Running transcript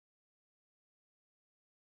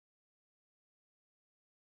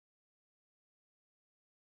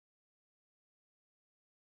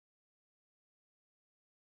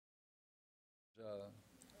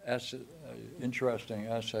Interesting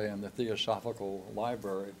essay in the Theosophical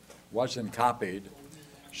Library wasn't copied.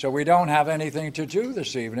 So we don't have anything to do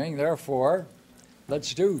this evening, therefore,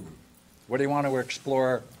 let's do. What do you want to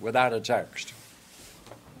explore without a text?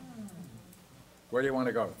 Where do you want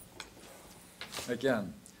to go?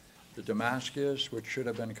 Again, the Damascus, which should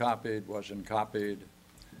have been copied, wasn't copied,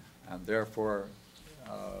 and therefore,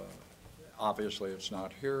 obviously it's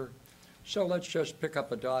not here. So let's just pick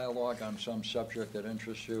up a dialogue on some subject that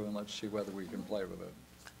interests you, and let's see whether we can play with it.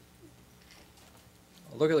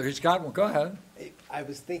 Look at it, he's got one, go ahead. I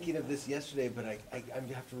was thinking of this yesterday, but I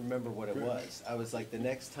have to remember what it was. I was like, the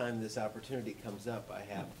next time this opportunity comes up, I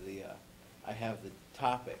have the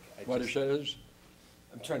topic. What it is?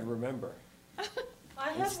 I'm trying to remember. I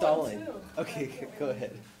I'm have stalling. one too. Okay, go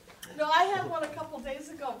ahead. No, I had one a couple days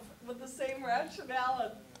ago with the same rationale,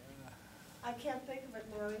 and I can't think of it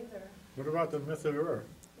now either. What about the myth of Ur?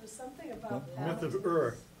 There's something about Myth that. of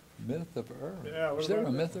Ur. Myth of Ur? Yeah, what Is there a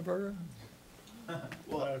about myth of Ur?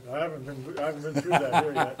 Well, I haven't been through that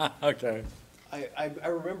here yet. Okay. I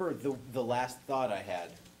remember the last thought I had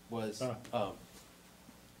was,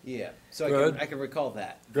 yeah, so Good. I can recall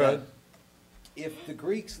that. Good. That if the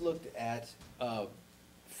Greeks looked at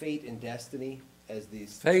fate and destiny as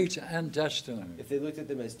these... Fate and destiny. If they looked at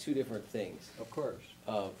them as two different things. Of course.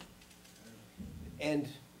 And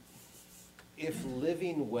if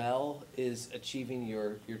living well is achieving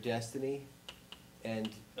your destiny, and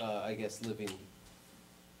I guess living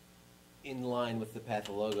in line with the path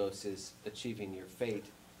of Logos is achieving your fate,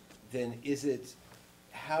 then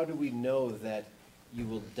how do we know that you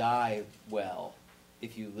will die well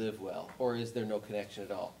if you live well? Or is there no connection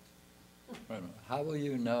at all? Wait a minute. How will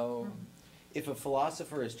you know? If a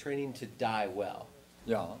philosopher is training to die well,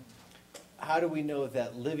 Yeah. how do we know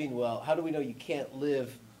that living well, how do we know you can't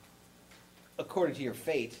live according to your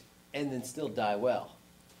fate and then still die well?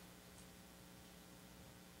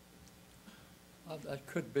 That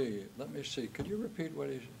could be. Let me see. Could you repeat what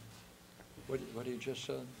he just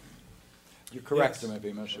said? You correct him if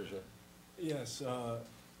he misses it. Yes.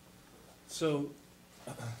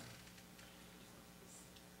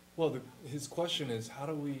 Well, his question is, how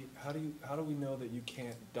do we know that you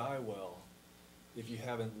can't die well if you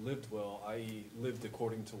haven't lived well, i.e., lived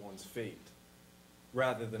according to one's fate,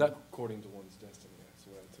 rather than according to one's destiny? That's the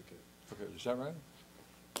way I took it. Okay, is that right?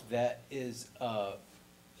 That is,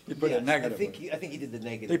 He put it yes, negatively. I think he did the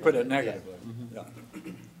negative. He put it yeah. negatively. Yeah.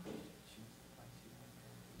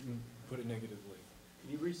 Put it negatively.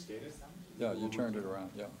 Can you restate it? Yeah, you turned it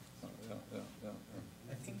around. Yeah.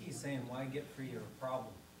 I think he's saying, why get free of a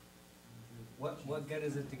problem? What good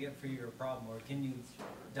is it to get free of your problem? Or can you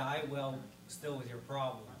die well still with your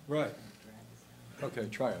problem? Right. Okay,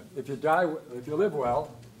 try it. If you live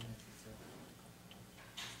well,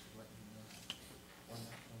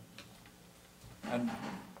 and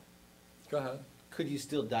go ahead. Could you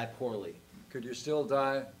still die poorly? Could you still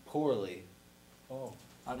die? Poorly. Oh,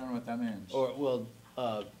 I don't know what that means. Or, well,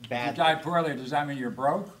 If you badly. die poorly, does that mean you're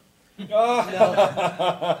broke? Pathological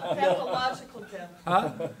death.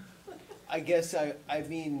 Huh? I guess I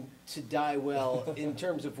mean to die well in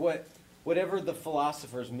terms of whatever the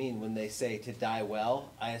philosophers mean when they say to die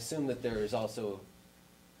well. I assume that there is also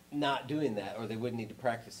not doing that, or they wouldn't need to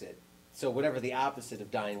practice it. So whatever the opposite of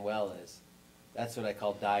dying well is, that's what I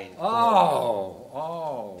call dying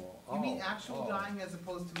poorly. You mean actual dying as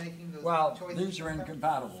opposed to making those Well, choices? these are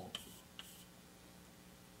incompatible.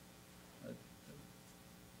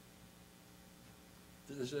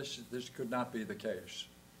 This could not be the case.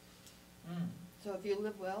 So if you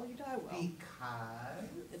live well, you die well. Because?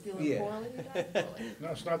 If you live Yeah. poorly, you die poorly. No,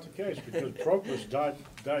 it's not the case, because Proclus died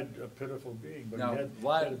a pitiful being, but Now, he had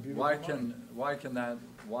why a beautiful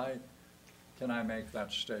mind. can I make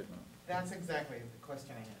that statement? That's exactly the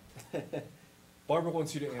question I had. Barbara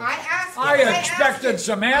wants you to answer. I asked I it, expected asked it.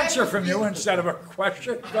 some answer I from you was- instead of a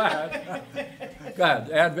question. Go ahead. Go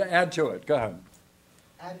ahead, add to it, go ahead.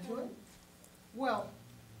 Add to it? Well,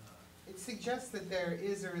 it suggests that there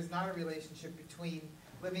is or is not a relationship between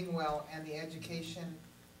living well and the education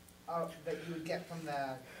that you would get from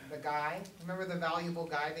the guide. Remember the valuable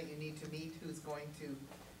guide that you need to meet who's going to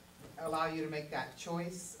allow you to make that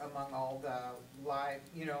choice among all the life,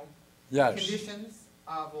 Yes. conditions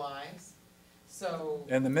of lives. So,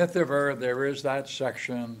 In the myth of Ur, there is that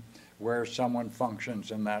section where someone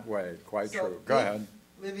functions in that way, quite So true. Go if ahead.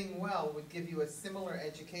 living well would give you a similar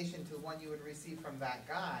education to the one you would receive from that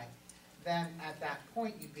guy, then at that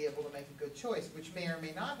point you'd be able to make a good choice, which may or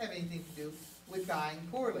may not have anything to do with dying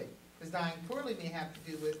poorly. Because dying poorly may have to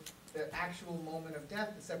do with the actual moment of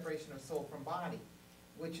death, the separation of soul from body,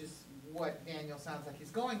 which is what Daniel sounds like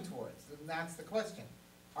he's going towards, and that's the question.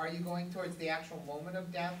 Are you going towards the actual moment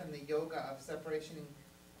of death and the yoga of separating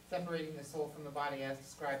the soul from the body as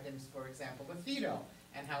described in, for example, the Phaedo,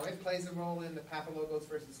 and how it plays a role in the pathologos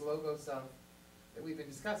versus logos of, that we've been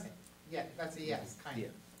discussing? Yeah, that's a yes, kind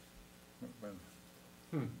of.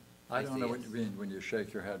 I don't know what you mean when you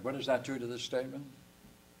shake your head. What does that do to this statement?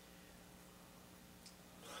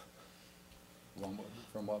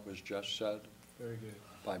 From what was just said Very good.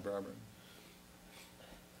 by Barbara.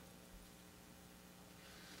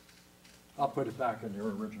 I'll put it back in your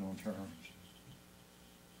original terms.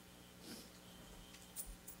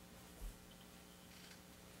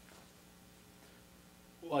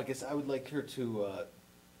 Well, I guess I would like her to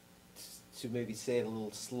maybe say it a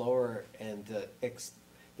little slower, and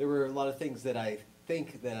there were a lot of things that I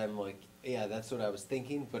think that I'm like, yeah, that's what I was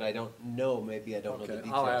thinking, but I don't know, maybe I don't know the Okay,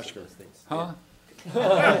 details I'll ask of her. those things. Huh?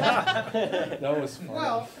 That was fun.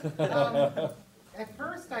 Well, at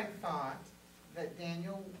first I thought that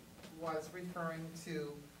Daniel was referring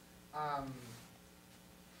to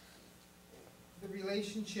the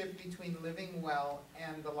relationship between living well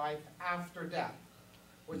and the life after death,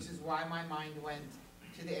 which is why my mind went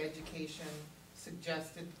to the education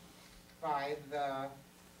suggested by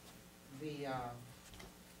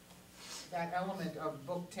that element of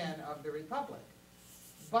Book 10 of the Republic.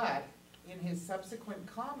 But in his subsequent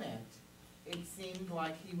comment, it seemed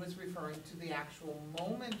like he was referring to the actual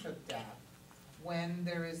moment of death, when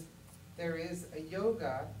there is a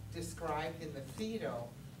yoga described in the Phaedo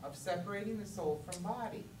of separating the soul from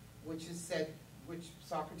body, which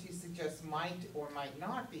Socrates suggests might or might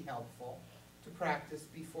not be helpful to practice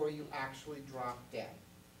before you actually drop dead.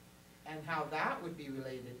 And how that would be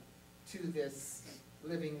related to this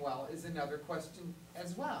living well is another question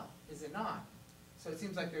as well, is it not? So it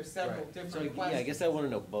seems like there's several Right. different So, questions. yeah, I guess I want to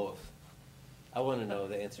know both. I want to know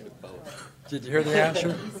the answer to both. Did you hear the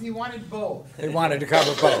answer? He wanted both, He wanted to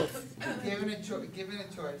cover both. given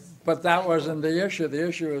a choice. But that wasn't the issue. The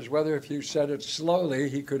issue is whether if you said it slowly,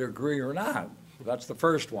 he could agree or not. That's the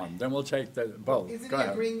first one. Then we'll take the both. Isn't Go he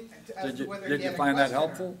ahead. agreeing as Did to you, whether did he you had a find that question or-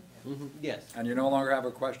 helpful? Mhm. Yes. And you no longer have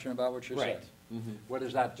a question about what you said? Right. Mhm. What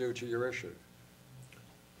does that do to your issue?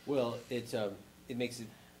 Well, it makes it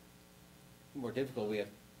more difficult. We have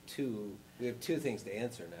two things to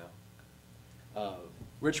answer now.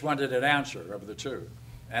 Which one did it answer of the two?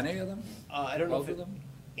 Any of them? I don't know Both if of it them?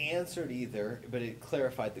 answered either, but it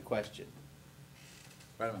clarified the question.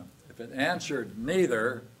 Wait a minute. If it answered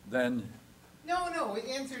neither, then, No, it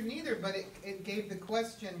answered neither, but it gave the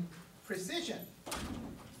question precision.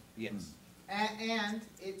 Yes. And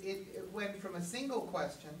it went from a single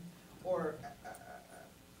question, or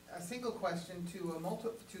a single question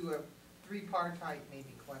to a three-partite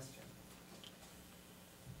maybe question.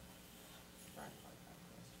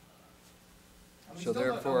 And we so still don't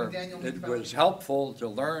know therefore, what Daniel means it by- was helpful to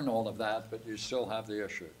learn all of that, but you still have the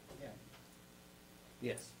issue. Yeah.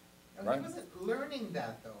 Yes. No, Right. he wasn't learning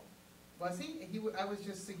that though, was he? I was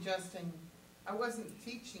just suggesting, I wasn't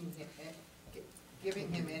teaching him,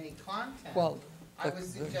 giving him any content. I was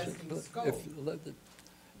suggesting scope.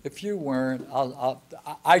 If you weren't,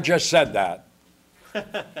 I just said that.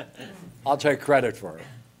 I'll take credit for it.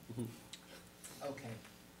 Okay.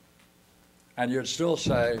 And you'd still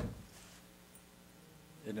say,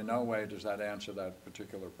 in no way does that answer that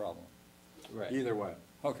particular problem. Right. Either way,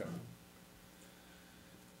 okay.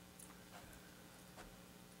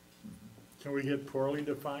 Can we get poorly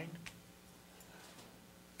defined?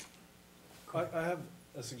 I have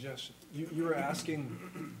a suggestion. You were asking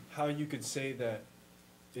how you could say that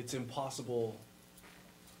it's impossible,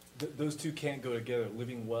 those two can't go together,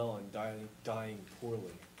 living well and dying poorly.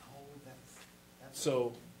 Oh, that's.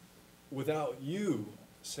 So, without you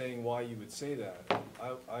saying why you would say that,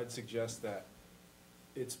 I'd suggest that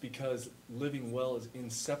it's because living well is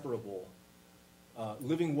inseparable.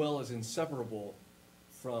 Living well is inseparable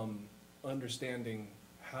from understanding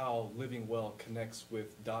how living well connects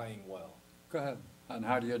with dying well. Go ahead. And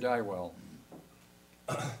how do you die well?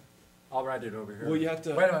 I'll write it over here. Well, you have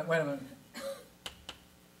to. Wait a minute.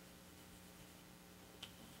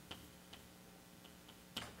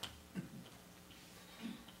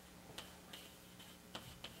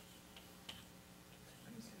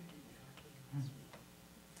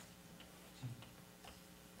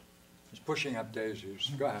 He's pushing up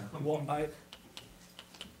daisies. Go ahead. Well,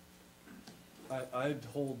 I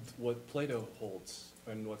hold what Plato holds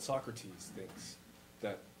and what Socrates thinks,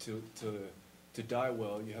 that to die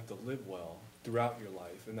well, you have to live well throughout your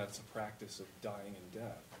life, and that's a practice of dying and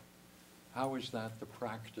death. How is that the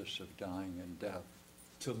practice of dying and death?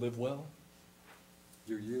 To live well?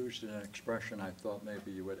 You used an expression, I thought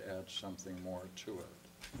maybe you would add something more to it.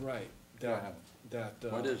 Right, Go ahead.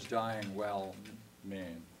 What does dying well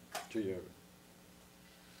mean to you?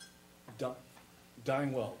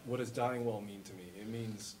 Dying well, what does dying well mean to me? It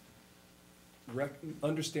means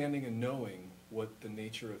understanding and knowing what the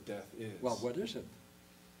nature of death is. Well, what is it?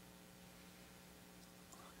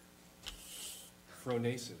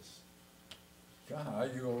 Phronesis.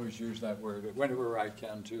 God, you always use that word, whenever I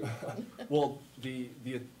can too. Well, the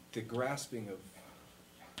grasping of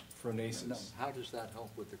phronesis. No, how does that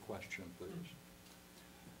help with the question, please?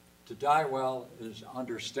 To die well is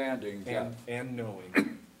understanding death. And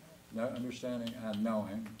knowing No, understanding and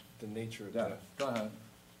knowing the nature of death. death. Go ahead.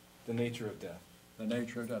 The nature of death. The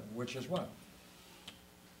nature of death, which is what?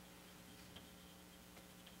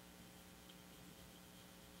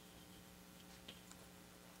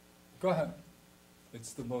 Go ahead.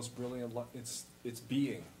 It's the most brilliant, it's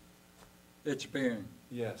being, It's being.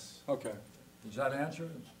 yes. Okay. Does that answer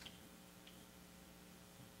it?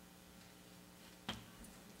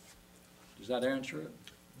 Does that answer it?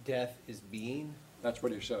 Death is being? That's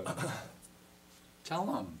what he said. Tell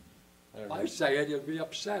him. I don't If know. I say it, you'll be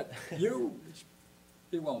upset. You,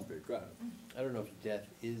 he won't be. Go ahead. I don't know if death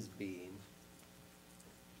is being.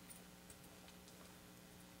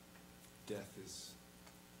 Death is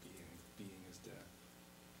being is death.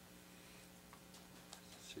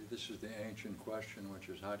 See, this is the ancient question, which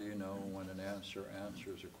is how do you know when an answer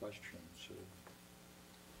answers a question? So,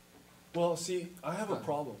 Well, see, I have a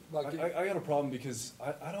problem. Well, I got a problem because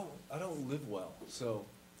I don't live well. So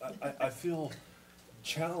I feel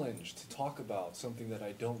challenged to talk about something that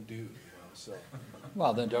I don't do, you know, so.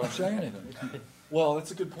 well, then don't say anything. Well, that's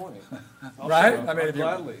a good point. Right? I'll I mean, if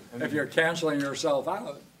gladly. if you're canceling yourself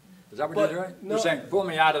out, is that what But, you're doing? no. You're saying, pull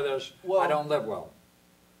me out of this, I Well- don't live well.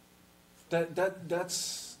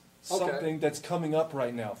 That's Okay. something that's coming up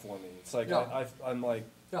right now for me. It's like, Yeah. I'm like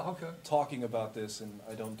Yeah, okay, talking about this and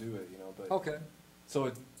I don't do it, you know, but. okay. So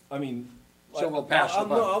it, I mean. So we'll pass the I'm,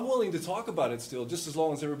 buck. I'm willing to talk about it still, just as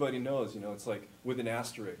long as everybody knows, you know, it's like with an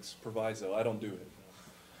asterisk, proviso, I don't do it.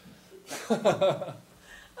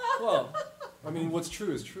 Well, I mean, what's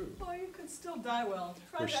true is true. Oh, you could still die well.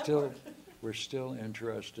 Try We're that still, one. we're still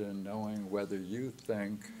interested in knowing whether you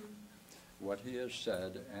think what he has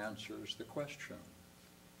said answers the question.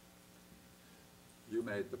 You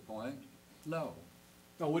made the point, no.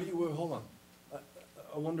 Now, what do you, hold on.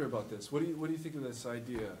 I wonder about this. What do you think of this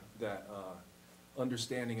idea that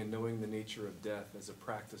understanding and knowing the nature of death as a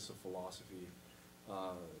practice of philosophy,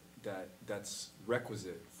 that's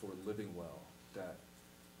requisite for living well? That,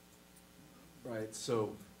 right?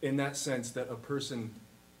 So, in that sense, that a person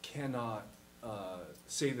cannot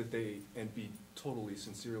say that they, and be totally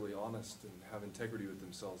sincerely honest and have integrity with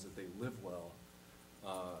themselves, that they live well,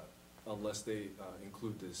 unless they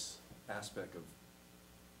include this aspect of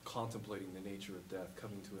contemplating the nature of death,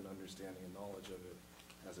 coming to an understanding and knowledge of it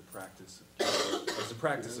as a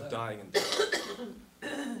practice of dying and death.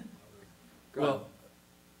 Go Well,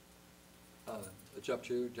 ahead. It's up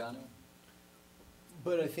to you, Daniel.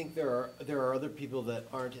 But I think there are other people that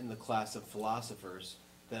aren't in the class of philosophers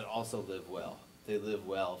that also live well. They live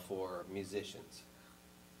well for musicians.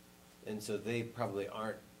 And so they probably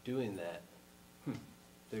aren't doing that.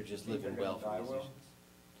 They're just You think living they're well gonna for die well? musicians.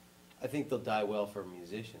 I think they'll die well for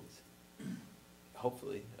musicians.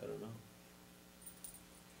 Hopefully, I don't know.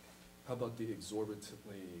 how about the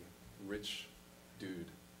exorbitantly rich dude?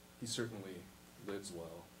 He certainly lives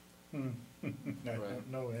well. I Right.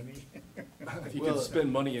 don't know any. He Well, can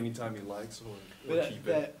spend money anytime he likes, or But keep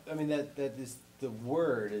it. I mean, that is, the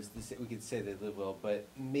word is, we could say they live well, but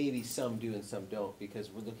maybe some do and some don't, because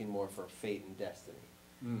we're looking more for fate and destiny.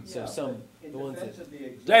 Mm. So Yeah, some, but the ones In defense that, of the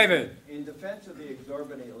David. In defense of the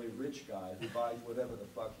exorbitantly rich guy who buys whatever the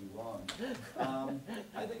fuck he wants,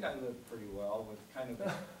 I think I live pretty well with kind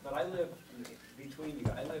of, but I live between you,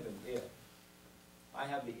 I live in if. I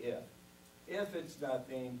have the if. If it's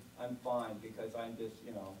nothing, I'm fine, because I'm just,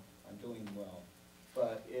 you know, I'm doing well.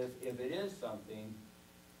 But if it is something,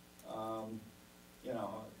 you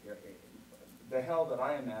know, the hell that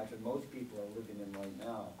I imagine most people are living in right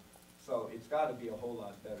now. So it's gotta be a whole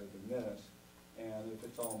lot better than this. And if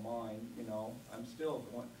it's all mine, you know, I'm still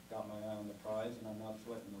got my eye on the prize and I'm not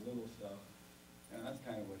sweating the little stuff. And that's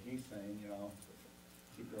kind of what he's saying, you know,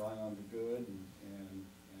 keep your eye on the good and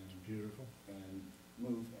Beautiful.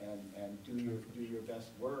 move and do your best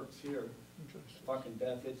works here. Fucking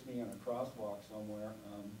death hits me in a crosswalk somewhere.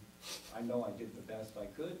 I know I did the best I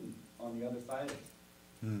could, and on the other side,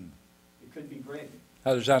 it could be great.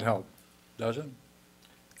 How does that help? Does it?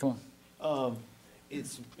 Come on.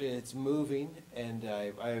 it's moving, and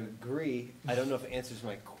I agree. I don't know if it answers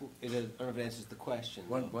I don't know if it answers the question.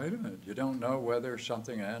 though. Wait a minute, you don't know whether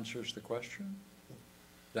something answers the question?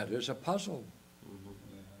 That is a puzzle.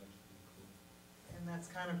 And that's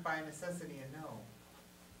kind of by necessity a no.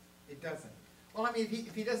 It doesn't. Well, I mean,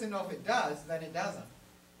 if he doesn't know if it does, then it doesn't,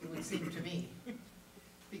 it would seem to me.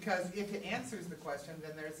 Because if it answers the question,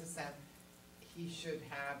 then there's a sense, he should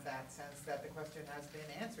have that sense that the question has been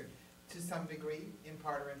answered to some degree, in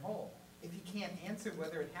part or in whole. If he can't answer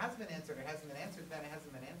whether it has been answered or hasn't been answered, then it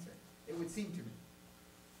hasn't been answered. It would seem to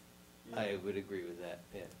me. I would agree with that,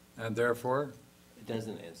 yeah. And therefore, It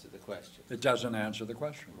doesn't answer the question. it doesn't answer the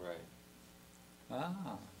question. Right.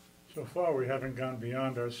 Ah, So far, we haven't gone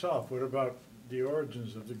beyond ourselves. What about the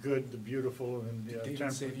origins of the good, the beautiful, and the David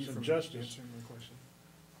temperance save you and from justice? answering my question?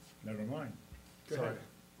 Never mind. Go Sorry. ahead.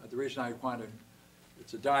 the reason I wanted,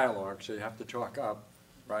 it's a dialogue, so you have to talk up,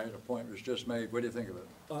 right? A point was just made, what do you think of it?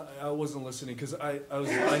 I wasn't listening, because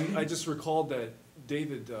I just recalled that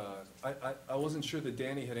David, I wasn't sure that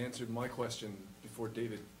Danny had answered my question before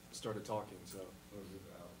David started talking, so,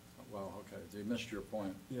 Well, okay, you missed your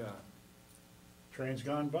point. yeah, Train's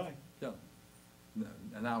gone by. Yeah.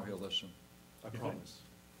 And now he'll listen. I promise.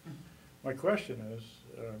 My question is,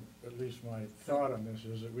 at least my thought on this,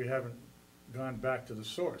 is that we haven't gone back to the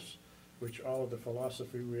source, which all of the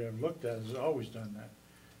philosophy we have looked at has always done that.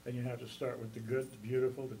 And you have to start with the good, the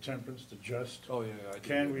beautiful, the temperance, the just. Oh, yeah, I did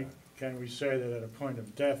do that. Can we say that at a point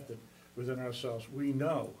of death, that within ourselves, we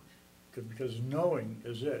know? Because knowing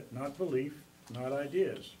is it, not belief, not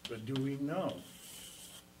ideas, but do we know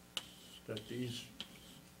that these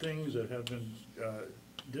things that have been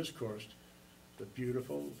discoursed, the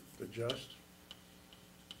beautiful, the just,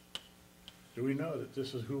 do we know that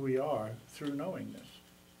this is who we are through knowing this?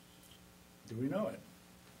 Do we know it?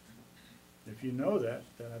 If you know that,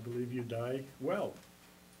 then I believe you die well,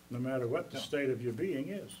 no matter what the Yeah. state of your being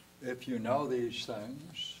is. If you know these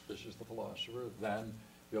things, this is the philosopher, then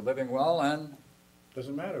you're living well, and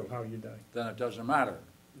Doesn't matter how you die. then it doesn't matter.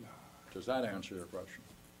 Does that answer your question?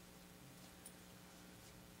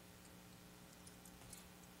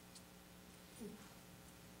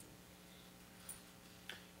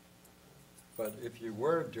 But if you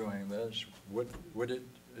were doing this, would it,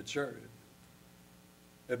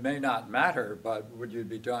 it may not matter, but would you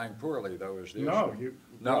be dying poorly, though, is the issue? No, you,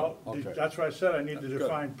 No, well, okay. that's why I said I need to That's good.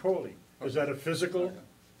 define poorly. Is that a physical Okay.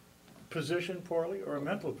 position poorly or a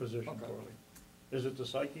mental position Okay. poorly? Is it the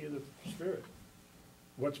psyche of the spirit?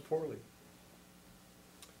 What's poorly?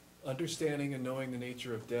 Understanding and knowing the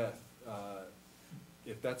nature of death,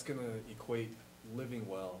 if that's gonna equate living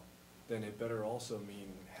well, then it better also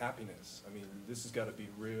mean happiness. I mean, this has gotta be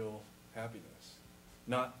real happiness.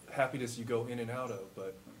 Not happiness you go in and out of,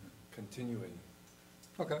 but continuing.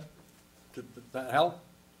 Okay. Did that help?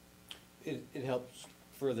 It helps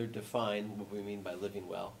further define what we mean by living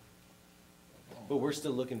well. But we're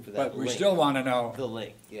still looking for that But we link. still want to know, The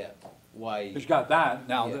link, yeah. Why, he's got that,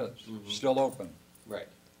 now Yeah. this, Mhm. still open. right.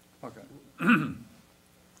 Okay.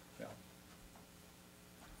 Yeah.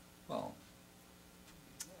 Well,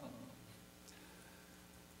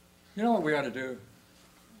 you know what we ought to do?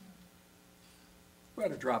 We ought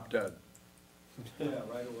to drop dead. Yeah,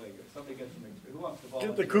 right away. Somebody get some, who wants to Get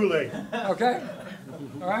volunteer? the Kool-Aid. Okay?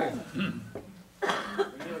 All right? We need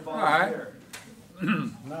a All right. volunteer. Now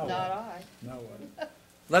Not what? I. Now what?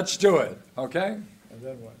 Let's do it, okay? And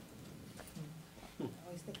then what? I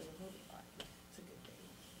always think of the movie line. It's a good day.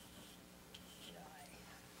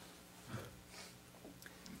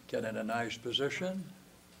 Get in a nice position,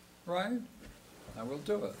 right? And we'll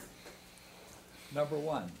do it. Number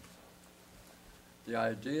one, the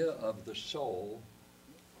idea of the soul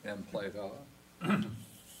in Plato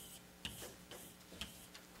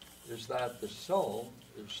is that the soul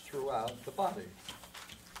is throughout the body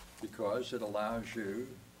because it allows you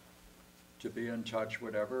to be in touch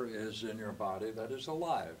whatever is in your body that is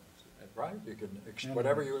alive, right? You can,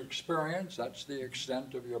 whatever you experience, that's the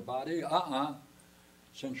extent of your body.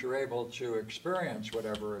 Since you're able to experience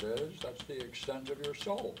whatever it is, that's the extent of your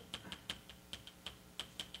soul.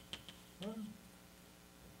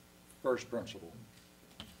 First principle.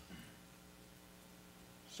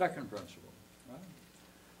 Second principle, right?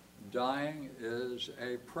 Dying is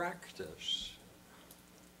a practice.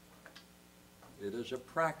 It is a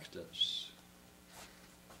practice.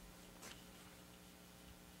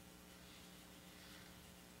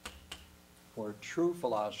 For true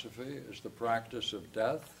philosophy is the practice of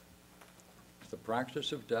death, the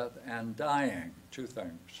practice of death and dying. Two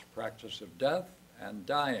things, practice of death and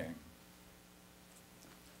dying.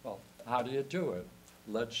 Well, how do you do it?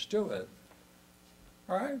 Let's do it.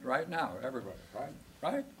 All right now, everybody,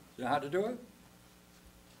 right? You know how to do it?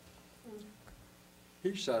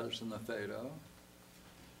 He says in the Phaedo,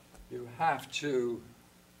 you have to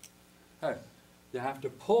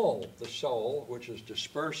pull the soul, which is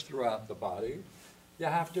dispersed throughout the body. You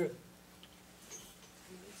have to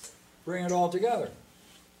bring it all together.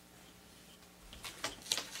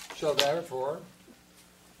 So therefore,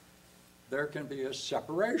 there can be a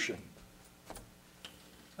separation.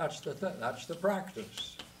 That's the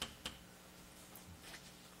practice.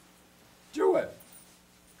 Do it.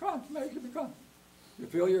 Come on, make it become. You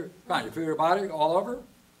feel your body all over?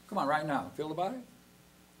 Come on, right now. Feel the body?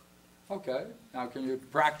 Okay. Now, can you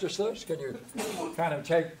practice this? Can you kind of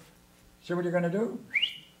see what you're going to do?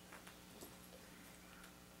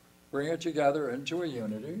 Bring it together into a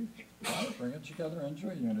unity. Right? Bring it together into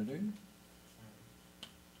a unity.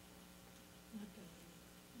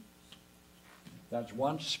 That's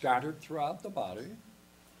once scattered throughout the body.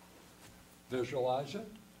 Visualize it.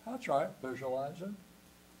 That's right, visualize it.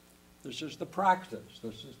 This is the practice.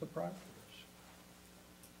 This is the practice.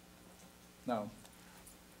 Now,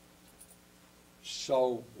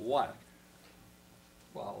 so what?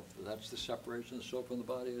 Well, that's the separation of the soul from the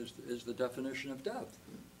body is the definition of death.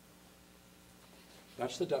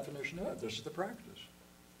 That's the definition of it. This is the practice.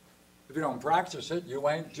 If you don't practice it, you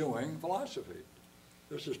ain't doing philosophy.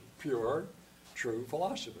 This is pure, true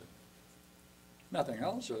philosophy. Nothing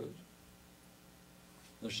else is.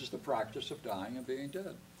 This is the practice of dying and being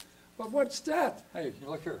dead. But what's death? Hey,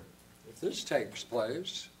 look here. If this takes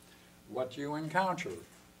place, what do you encounter?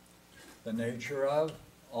 The nature of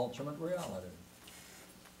ultimate reality.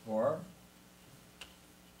 Or,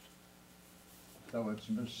 though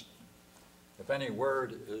it's if any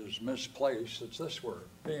word is misplaced, it's this word,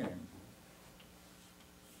 being.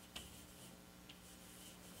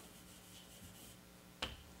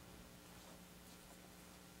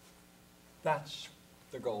 That's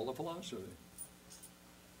the goal of philosophy.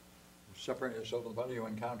 Separate yourself from the body, you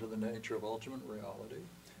encounter the nature of ultimate reality,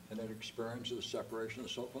 and then experience the separation of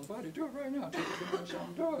the soul from the body. Do it right now. Take it from myself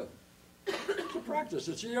and do it. It's a practice.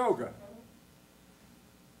 It's a yoga.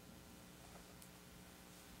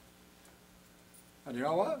 And you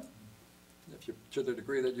know what? If you, to the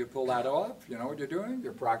degree that you pull that off, you know what you're doing?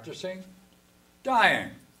 You're practicing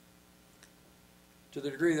dying. To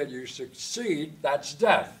the degree that you succeed, that's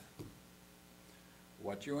death.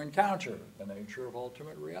 What you encounter, the nature of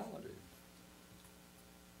ultimate reality.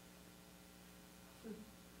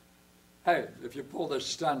 Hey, if you pull this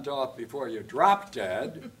stunt off before you drop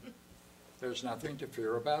dead, there's nothing to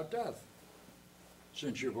fear about death,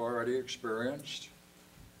 since you've already experienced,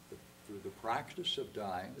 through the practice of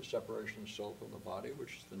dying, the separation of soul from the body,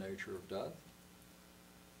 which is the nature of death.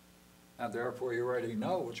 And therefore, you already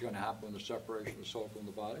know what's going to happen with the separation of soul from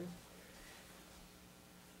the body.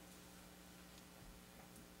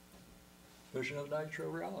 Vision of nature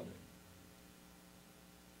of reality.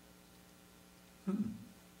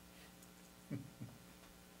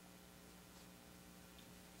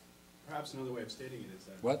 Perhaps another way of stating it is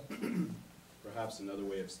that. What? Perhaps another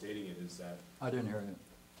way of stating it is that. I didn't hear you.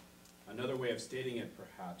 Another way of stating it,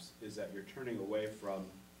 perhaps, is that you're turning away from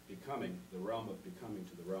becoming, the realm of becoming,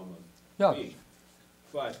 to the realm of being.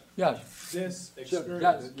 But yes. This So,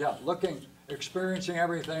 experience. experiencing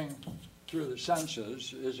everything through the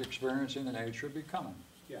senses is experiencing the nature of becoming.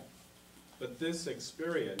 Yeah, but this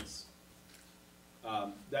experience,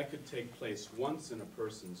 that could take place once in a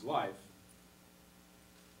person's life,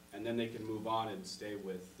 and then they can move on and stay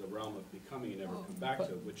with the realm of becoming and never come back to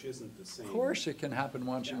it, which isn't the same. Of course it can happen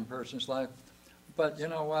once in a person's life, but you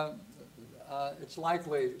know what? It's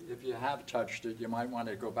likely if you have touched it, you might want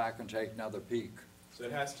to go back and take another peek. So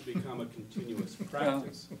it has to become a continuous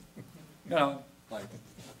practice. You know, like,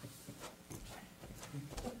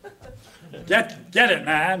 get it,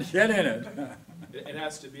 man, get in it. It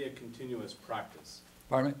has to be a continuous practice.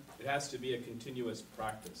 Pardon me? It has to be a continuous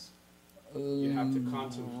practice. You have to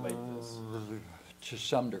contemplate this. To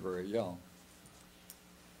some degree, yeah.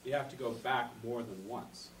 You have to go back more than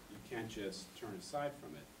once. You can't just turn aside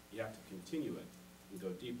from it. You have to continue it and go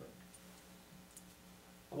deeper.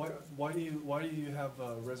 Why do you have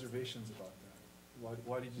reservations about that?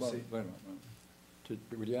 Why did you Well, say? wait a minute.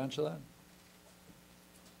 Would you answer that?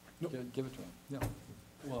 No. Give it to him, yeah.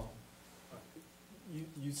 Well,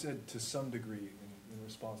 you said to some degree in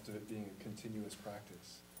response to it being a continuous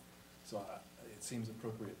practice. So it seems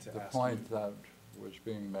appropriate to ask. The point that was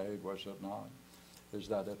being made, was it not, is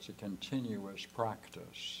that it's a continuous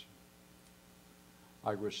practice.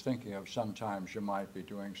 I was thinking of sometimes you might be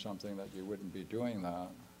doing something that you wouldn't be doing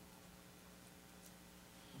that.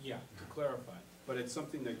 Yeah, to clarify. But it's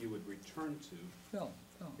something that you would return to. No,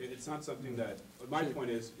 no. It's not something that, my See- point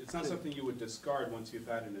is, it's not something you would discard once you've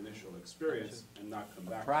had an initial experience and not come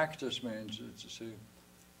back. Practice means, it's, see,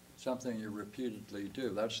 something you repeatedly do.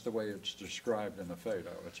 That's the way it's described in the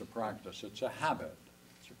Phaedo. It's a practice. It's a habit.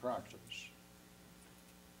 It's a practice.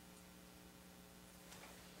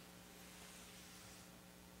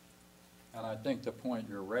 And I think the point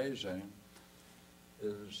you're raising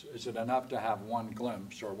is it enough to have one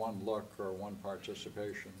glimpse or one look or one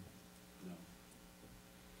participation? No.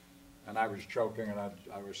 And I was joking and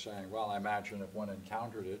I was saying, well, I imagine if one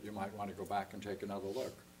encountered it, you might want to go back and take another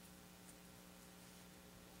look.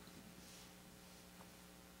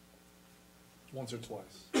 Once or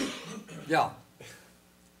twice. Yeah.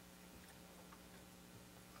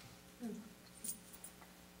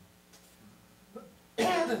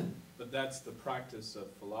 But that's the practice of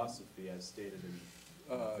philosophy as stated in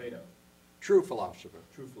Phaedo, True philosopher.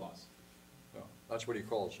 true philosophy. Well, that's what he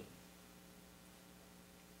calls it.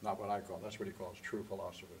 Not what I call it. That's what he calls true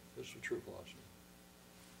philosophy. This is true philosophy.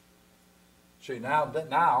 See,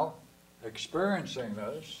 now experiencing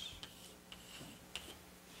this,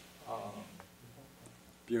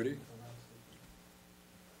 beauty,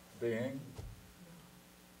 being,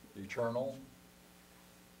 eternal,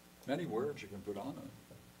 many words you can put on it.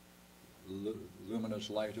 Luminous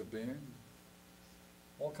light of being,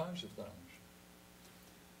 all kinds of things.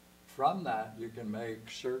 From that, you can make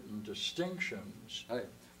certain distinctions. Hey,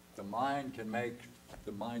 the mind can make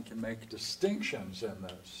distinctions in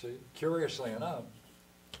this. See, curiously enough,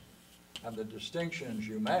 and the distinctions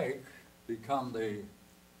you make become the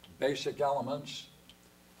basic elements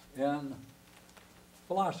in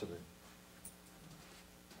philosophy.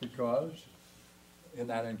 Because in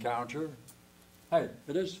that encounter, hey,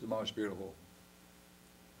 it is the most beautiful.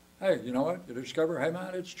 Hey, you know what? You discover, hey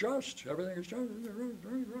man, it's just. Everything is just.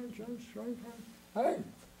 Right, just, right. Hey,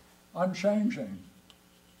 unchanging.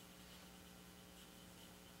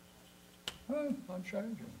 Hey,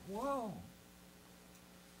 unchanging. Wow.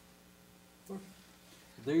 Look,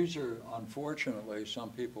 these are, unfortunately, some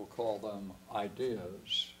people call them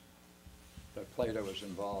ideas. That Plato is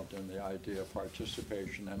involved in the idea of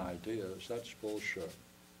participation in ideas. That's bullshit.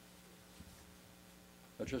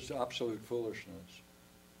 That's just absolute foolishness.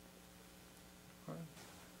 Right?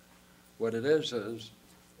 What it is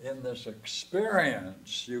in this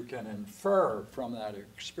experience, you can infer from that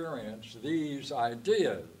experience these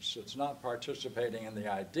ideas. It's not participating in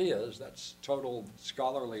the ideas. That's total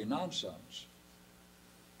scholarly nonsense.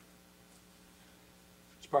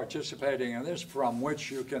 It's participating in this from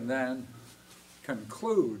which you can then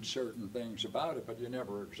conclude certain things about it, but you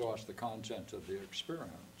never exhaust the content of the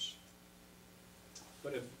experience.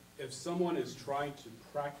 But if someone is trying to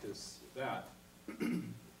practice that,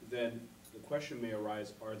 then the question may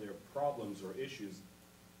arise, are there problems or issues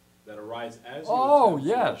that arise as you attempt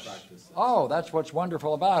to practice this? Oh, that's what's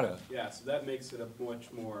wonderful about it. Yeah, so that makes it a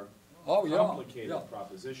much more Yeah, complicated yeah.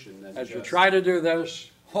 proposition than As you just- try to do this,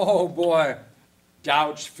 oh boy,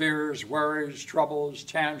 doubts, fears, worries, troubles,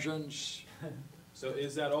 tangents. So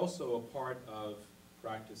is that also a part of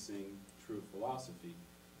practicing true philosophy,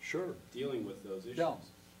 Sure. dealing with those issues? Yeah.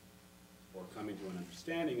 Or coming to an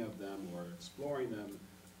understanding of them, or exploring them,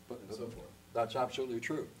 and so forth? That's absolutely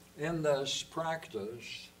true. In this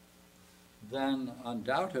practice, then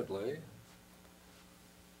undoubtedly,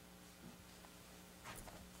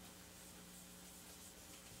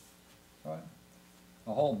 right,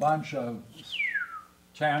 a whole bunch of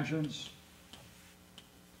tangents,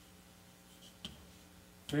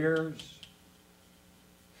 fears,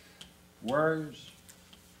 worries,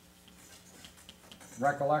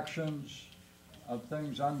 recollections of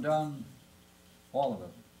things undone, all of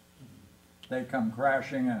it. They come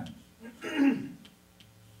crashing in.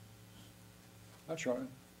 That's right.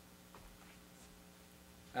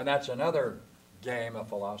 And that's another game of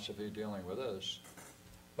philosophy dealing with this.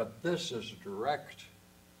 But this is direct,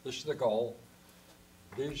 this is the goal.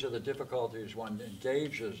 These are the difficulties one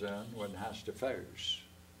engages in when has to face.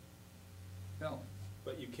 Yeah.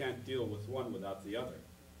 But you can't deal with one without the other.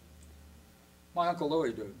 My Uncle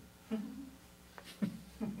Louis did.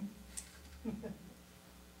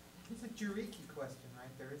 It's a Juriki question, right?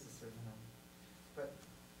 There is a certain number. But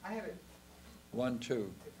I had a 1, 2.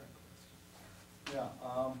 different question. Yeah,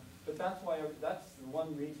 but that's the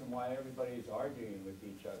one reason why everybody's arguing with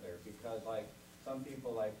each other, because like, some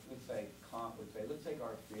people like, let's say Kant would say, let's take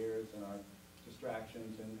our fears and our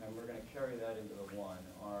distractions and we're gonna carry that into the one.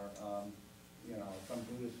 Or, you know, some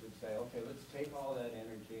Buddhists would say, okay, let's take all that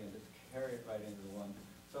energy and just carry it right into the one.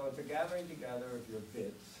 So it's a gathering together of your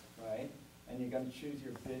bits, right? And you're gonna choose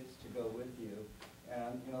your bits to go with you.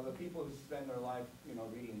 And, you know, the people who spend their life, you know,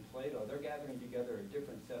 reading Plato, they're gathering together a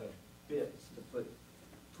different set of bits to put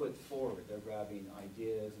forward. They're grabbing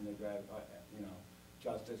ideas and they grab, you know,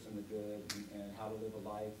 justice and the good and how to live a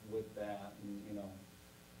life with that, and, you know.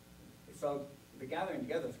 So the gathering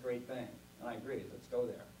together is a great thing, and I agree, let's go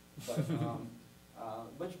there. But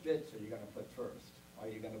which bits are you gonna put first? Are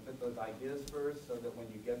you gonna put those ideas first so that when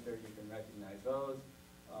you get there you can recognize those?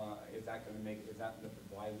 Is that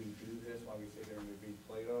why we do this, why we sit here and we read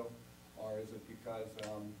Plato? Or is it because,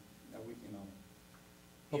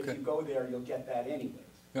 if Okay. you go there, you'll get that anyways?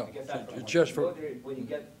 Yeah, I guess that's what I'm it's just wondering. for- You go there when you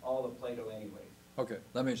get all of Plato anyways. Okay,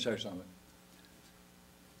 let me say something.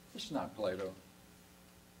 It's not Plato.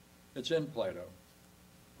 It's in Plato.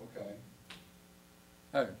 Okay.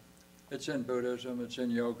 Hey, it's in Buddhism, it's in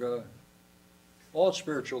yoga. All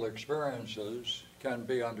spiritual experiences can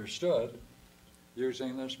be understood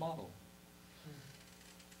using this model.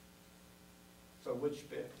 So which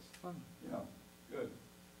bits? You know, good.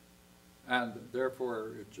 And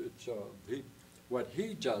therefore, what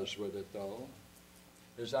he does with it, though,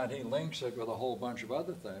 is that he links it with a whole bunch of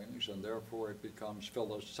other things, and therefore it becomes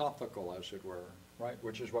philosophical, as it were, right?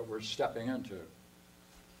 Which is what we're stepping into.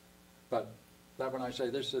 But that when I say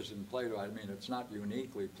this isn't Plato, I mean it's not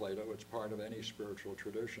uniquely Plato, it's part of any spiritual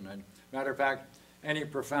tradition. And matter of fact, any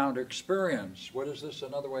profound experience, what is this?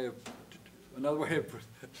 Another way of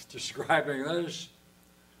describing this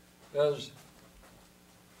is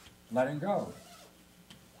letting go.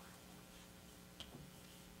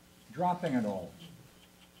 Dropping it all.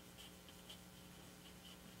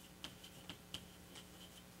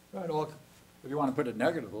 Right, well, if you want to put it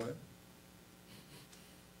negatively.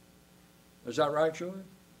 Is that right, Julie?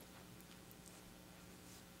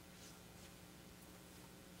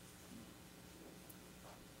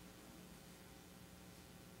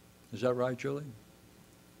 Is that right, Julie?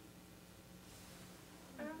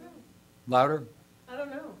 I don't know. Louder? I don't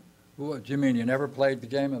know. What, do you mean you never played the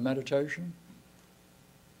game of meditation?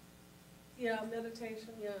 Yeah, meditation,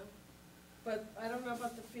 yeah. But I don't know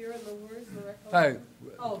about the fear and the words, the Hey, recollection.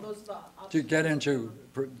 Oh, those are the to options. get into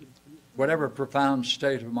whatever profound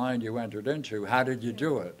state of mind you entered into, how did you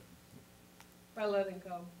do it? By letting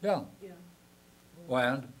go, Yeah. yeah.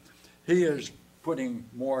 And he is putting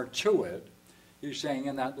more to it. He's saying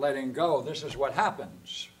in that letting go, this is what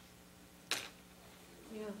happens.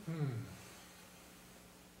 Yeah.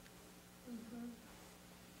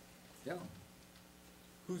 Yeah.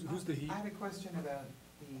 Who's the he? I had a question about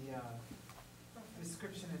the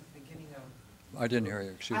description at the beginning of. I didn't hear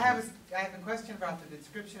you, excuse me. I have a question about the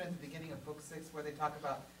description at the beginning of Book 6, where they talk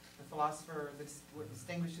about the philosopher, what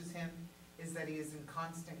distinguishes him is that he is in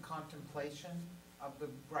constant contemplation of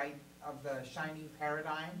the shining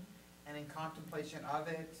paradigm, and in contemplation of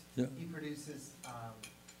it, Yeah. he produces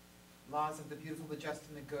laws of the beautiful, the just,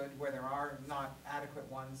 and the good, where there are not adequate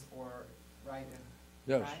ones, or right and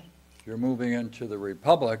Yes. right. You're moving into the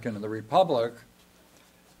Republic, and in the Republic,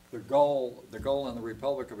 the goal in the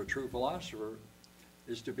Republic of a true philosopher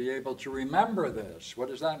is to be able to remember this. What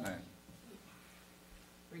does that mean?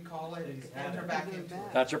 Recall it, enter back into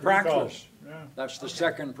it. That's a practice. Yeah. That's the Okay.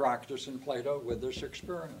 second practice in Plato with this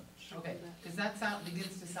experience. Okay, because that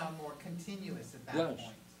begins to sound more continuous at that Yes,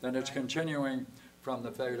 point. then it's right? continuing from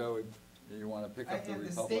the Phaedo, you want to pick up the And the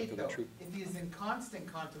Republic state, of the though, true. if he's in constant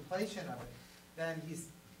contemplation of it, then it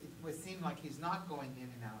would seem like he's not going in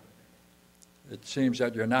and out of It seems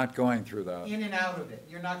that you're not going through it. that. In and out of it,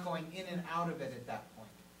 you're not going in and out of it at that point.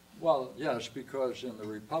 Well, yes, because in the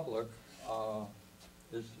Republic,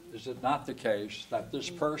 is it not the case that this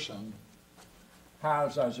person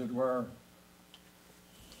has, as it were,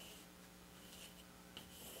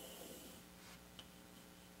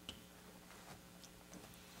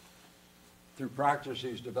 through practice,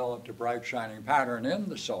 he's developed a bright shining pattern in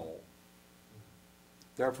the soul.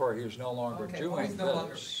 Therefore, he is no longer Okay, well, doing he's no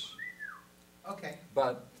longer- this. Okay,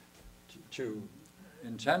 But to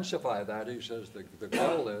intensify that, he says the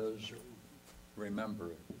goal is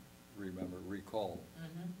remember, recall.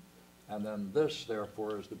 And then this,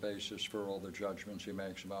 therefore, is the basis for all the judgments he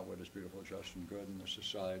makes about what is beautiful, just, and good in the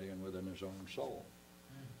society and within his own soul.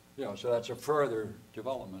 You know, so that's a further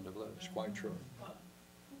development of this, quite true.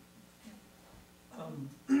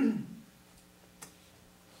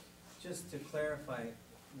 Just to clarify,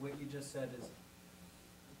 what you just said is,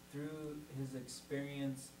 through his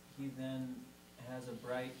experience, he then has a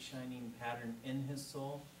bright, shining pattern in his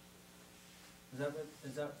soul?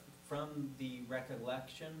 Is that from the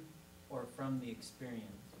recollection or from the experience?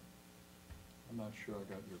 I'm not sure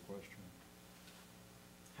I got your question.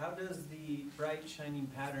 How does the bright, shining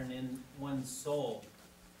pattern in one's soul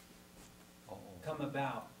come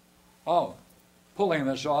about? Oh, pulling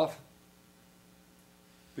this off,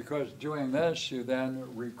 because doing this, you then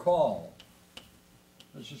recall.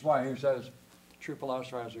 This is why he says, true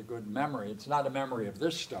philosopher has a good memory. It's not a memory of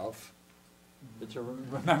this stuff, it's a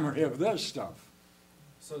memory of this stuff.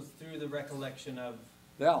 So it's through the recollection of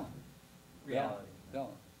Yeah, reality. yeah,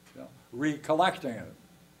 yeah. Recollecting it.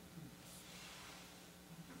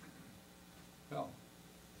 Yeah.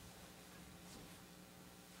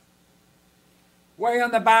 Way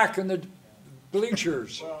in the back in the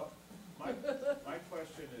bleachers. Well, my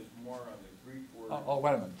question is more on the Greek word. Oh,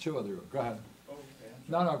 wait a minute, two of you, go ahead. Okay.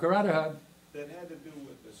 No, go right ahead. That had to do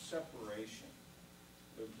with the separation,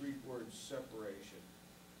 the Greek word separation.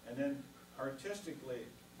 And then artistically,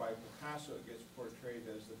 by Picasso, it gets portrayed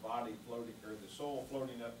as the body floating, or the soul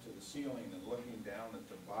floating up to the ceiling and looking down at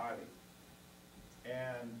the body.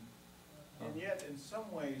 And yet, in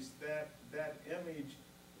some ways, that image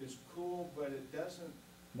is cool, but it doesn't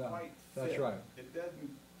No, quite fit. that's right. It doesn't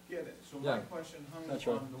get it. So my Yeah, question hung that's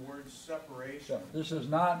right. on the word separation. This is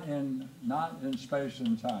not in space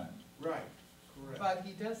and time. Right, correct. But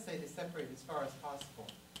he does say to separate as far as possible.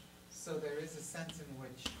 So there is a sense in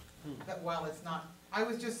which, that while it's not, I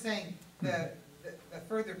was just saying, the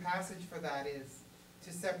further passage for that is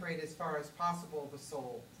to separate as far as possible the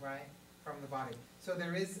soul, right, from the body. So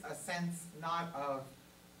there is a sense not of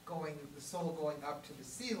the soul going up to the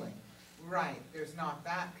ceiling. Right, there's not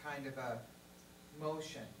that kind of a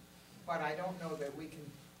motion. But I don't know that we can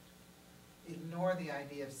ignore the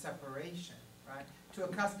idea of separation, right? To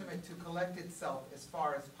accustom it to collect itself as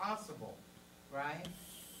far as possible, right,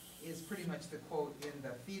 is pretty much the quote in the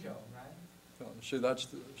Phaedo, right? See, that's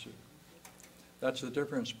the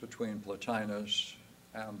difference between Plotinus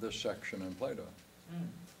and this section in Plato.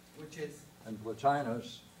 Which is, In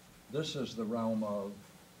Plotinus, this is the realm of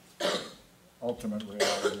ultimate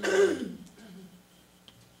reality.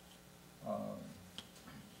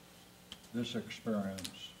 This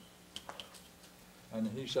experience. And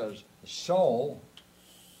he says, the soul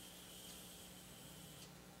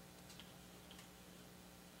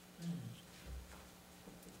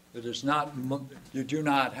it is not, you do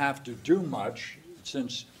not have to do much,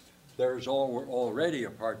 since there's already a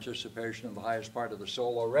participation of the highest part of the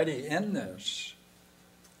soul already in this.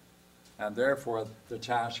 And therefore, the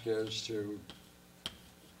task is to,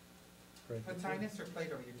 Plotinus or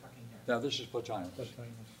Plato you're talking here? now this is Plotinus.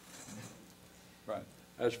 Right.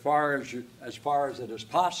 As far as it is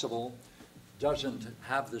possible, doesn't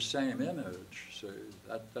have the same image, so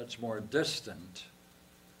that's more distant.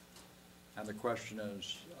 And the question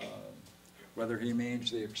is whether he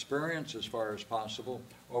means the experience as far as possible,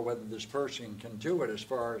 or whether this person can do it as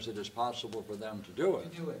far as it is possible for them to do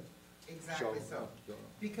it. To do it, exactly so. So,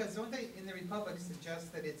 Because don't they, in the Republic,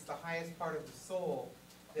 suggest that it's the highest part of the soul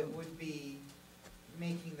that would be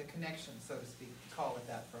making the connection, so to speak, call it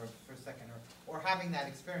that for a second, or having that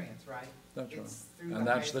experience, right? That's right. It's through and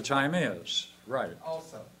that's the time is, right,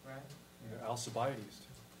 Also, right? Yeah, Alcibiades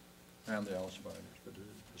too. and the Alcibiades, but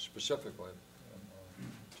specifically,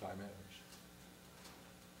 time is.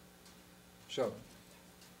 So,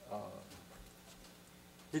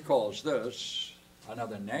 he calls this,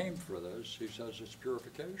 another name for this, he says it's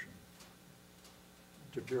purification.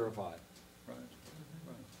 To purify, right?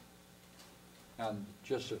 Right. And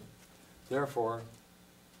just, therefore,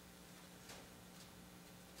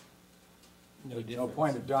 no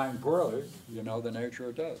point of dying poorly, you know the nature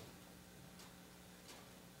of death.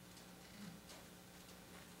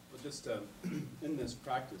 But just in this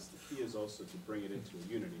practice, the key is also to bring it into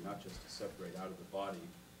a unity, not just to separate out of the body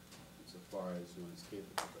insofar as one is capable,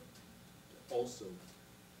 but to also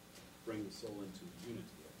bring the soul into unity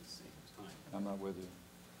at the same time. I'm not with you.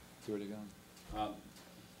 Do it again.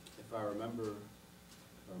 If I remember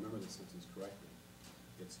the sentence correctly,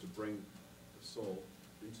 it's to bring the soul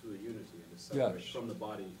into a unity and to separate Yes. from the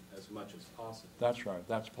body as much as possible. That's right,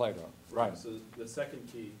 that's Plato, right. So the second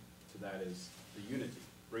key to that is the unity,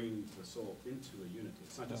 bringing the soul into a unity.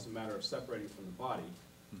 It's not just a matter of separating from the body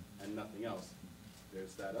and nothing else.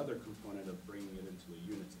 There's that other component of bringing it into a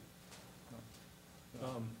unity.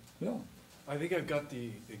 Yeah, I think I've got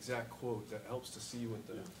the exact quote that helps to see what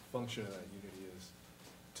the function of that unity is.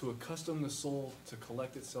 To accustom the soul to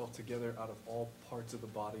collect itself together out of all parts of the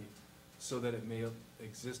body, so that it may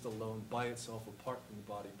exist alone by itself apart from the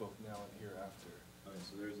body, both now and hereafter. Okay,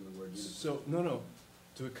 so there isn't the word unity. So, no.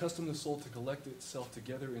 To accustom the soul to collect itself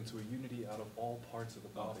together into a unity out of all parts of the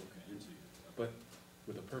Oh, body, okay, into you. but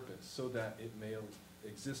with a purpose, so that it may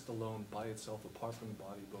exist alone by itself apart from the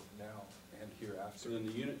body, both now and hereafter. So then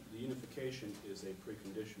the unification is a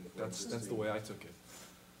precondition for That's the existing. way I took it.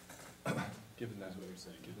 Given that, That's what you're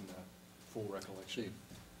saying. given that full recollection. see,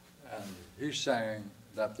 And he's saying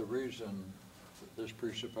that the reason that this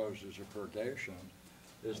presupposes a purgation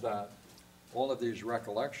is that all of these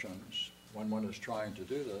recollections, when one is trying to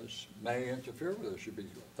do this, may interfere with this.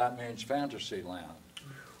 That means fantasy land.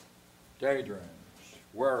 Daydreams,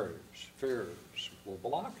 worries, fears will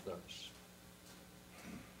block this.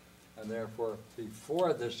 And therefore,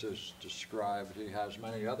 before this is described, he has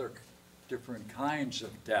many other different kinds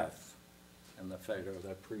of death in the Phaedo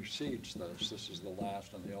that precedes this. This is the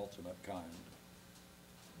last and the ultimate kind.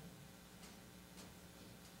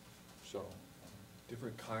 So,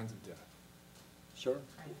 Different kinds of death. sir?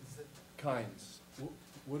 Kinds.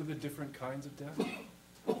 What are the different kinds of death?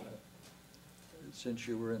 Since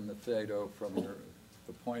you were in the Phaedo from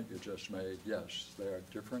the point you just made, yes, there are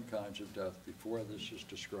different kinds of death before this is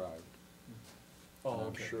described. Oh, And I'm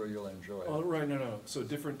okay. sure you'll enjoy Oh, it. right, no. So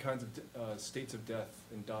different kinds of states of death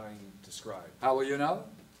and dying described How will you know?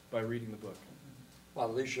 by reading the book. Well,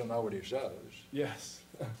 at least you'll know what he says. Yes.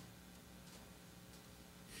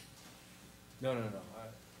 No.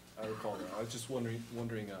 I recall now. I was just wondering.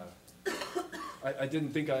 I didn't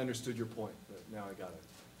think I understood your point, but now I got it.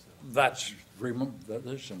 So.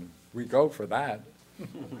 Listen, we go for that.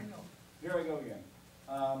 Here I go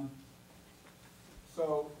again.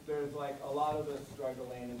 So there's like a lot of us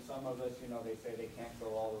struggling, and some of us, they say they can't go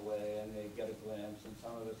all the way, and they get a glimpse, and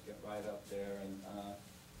some of us get right up there, and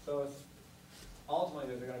so it's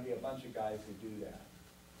ultimately there's going to be a bunch of guys who do that,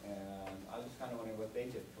 and I was just kind of wondering what they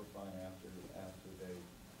did for fun after they,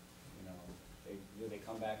 do they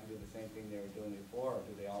come back and do the same thing they were doing before, or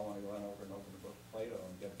do they all want to run over and open the book of Plato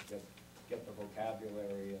and get the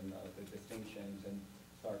vocabulary and the distinctions and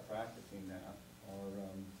start practicing that,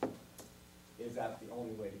 or is that the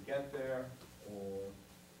only way to get there, or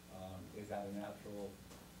is that a natural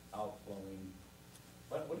outflowing?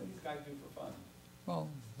 What do these guys do for fun? Well,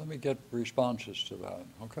 let me get responses to that,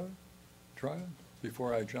 okay? Try it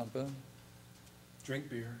before I jump in, Drink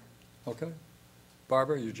beer. okay?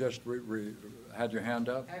 Barbara, you just had your hand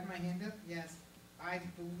up? I have my hand up, yes. I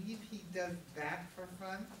believe he does that for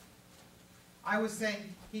fun. I was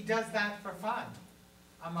saying he does that for fun,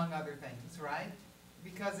 among other things, right?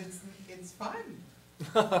 Because it's fun.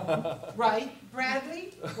 Right,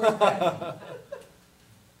 Bradley? Where's Bradley?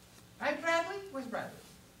 Right, Bradley? Where's Bradley?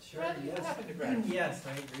 Sure, Bradley, what yes. happened to Bradley? Yes,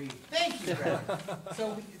 I agree. Thank you, Bradley.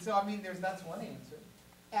 So I mean, that's one answer.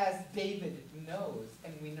 As David knows,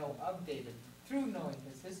 and we know of David through knowing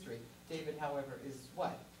his history, David, however, is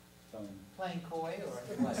what? Playing coy or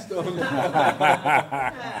what?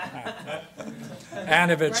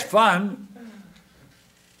 And if it's Right? fun,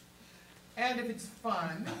 And if it's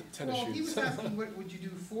fun, Tennis well, he shoes. was asking what would you do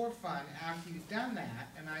for fun after you've done that,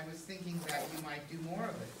 and I was thinking that you might do more of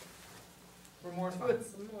it. For more fun. Put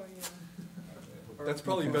some more, yeah. That's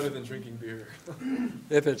probably better than drinking beer.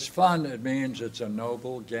 if it's fun, it means it's a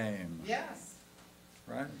noble game, Yes.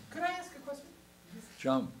 right? Could I ask a question?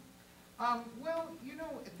 Jump. Well,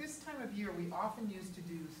 at this time of year, we often used to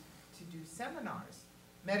do seminars,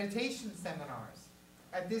 meditation seminars.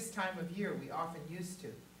 At this time of year, we often used to.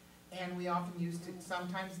 And we often used to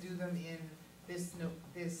sometimes do them in this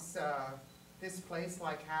place,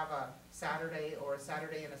 like have a Saturday or a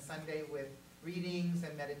Saturday and a Sunday with readings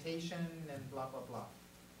and meditation and blah, blah, blah.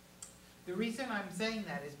 The reason I'm saying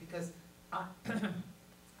that is because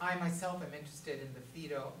I myself am interested in the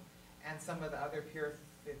Phaedo and some of the other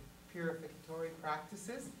purificatory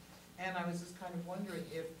practices. And I was just kind of wondering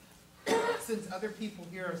if, since other people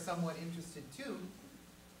here are somewhat interested too,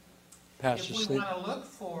 Pass the if we sleep. want to look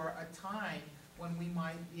for a time when we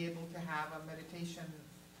might be able to have a meditation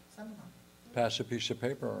seminar. Pass a piece of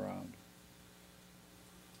paper around.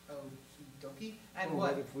 Okie dokie. And Well,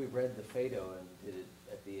 what? if we read the Phaedo and did it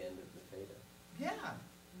at the end of the Phaedo? Yeah.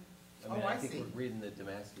 I mean, Oh, I I think see. we're reading the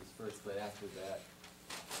Damascus first, but after that,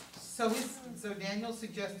 So Daniel's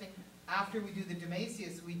suggesting after we do the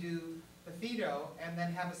Damascus, we do the Phaedo and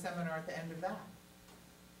then have a seminar at the end of that.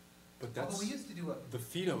 But Although we used to do it. the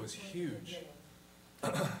Phaedo is huge.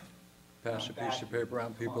 Pass a piece of paper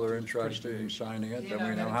around, people are interested in signing it, then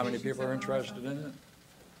we know how many people are interested in it.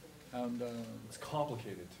 And, It's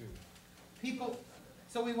complicated too. People,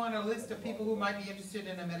 so we want a list of people who might be interested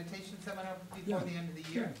in a meditation seminar before Yeah. the end of the yeah,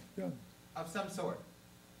 year, yeah. of some sort.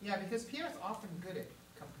 Yeah, because Pierre's often good at,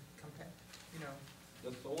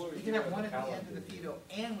 The solar we could year have of one the at the end of calendar the year. Phaedo,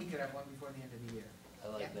 and we could have one before the end of the year. I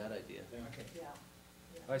like that idea. Okay. Yeah.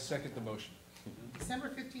 I second the motion. December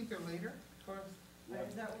 15th or later, for,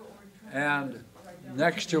 Is that what we're trying to And write down?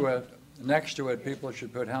 next to it, people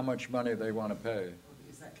should put how much money they want to pay,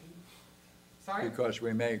 is that Kate? Sorry? because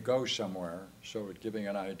we may go somewhere, so it's giving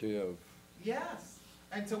an idea of, Yes.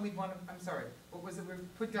 And so we'd want to, I'm sorry, what was it, we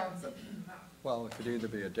put down some, Well, it could either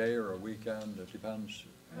be a day or a weekend, it depends.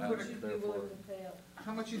 How And much you'd therefore,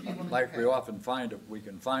 how much you'd be willing to pay? like we often find, we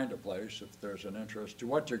can find a place if there's an interest. To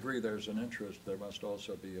what degree there's an interest, there must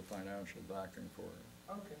also be a financial backing for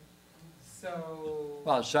it. Okay, so,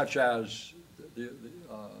 Well, such as the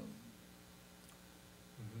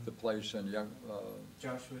place in,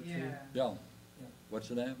 Joshua too. yeah. yeah, what's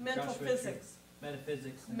the name? Mental Joshua physics.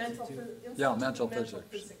 Metaphysics Mental Institute. physics. Yeah, mental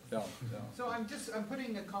physics, yeah, yeah. So I'm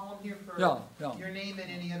putting a column here for Yeah, yeah. your name and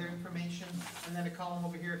any other information, and then a column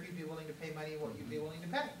over here if you'd be willing to pay money, what you'd be willing to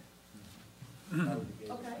pay.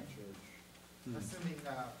 Okay. Assuming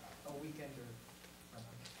a weekend or,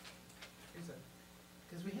 here's a,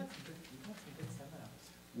 because we had some good seminars.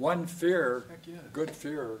 One fear, Heck yeah. good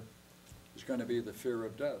fear, is gonna be the fear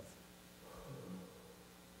of death.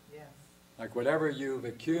 Yes. Like whatever you've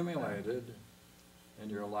accumulated in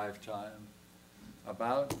your lifetime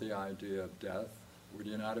about the idea of death, would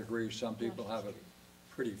you not agree some people have a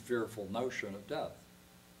pretty fearful notion of death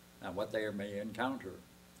and what they may encounter?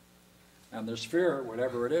 And this fear,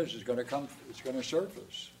 whatever it is gonna come, it's gonna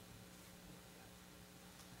surface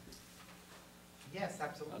Yes,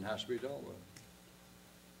 absolutely. and has to be dealt with.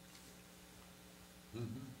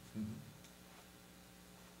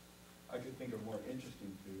 I could think of more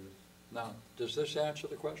interesting fears. Now, does this answer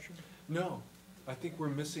the question? No, I think we're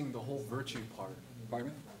missing the whole virtue part. Pardon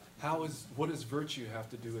me? What does virtue have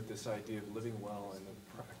to do with this idea of living well and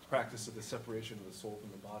the practice of the separation of the soul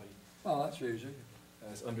from the body Well, that's easy.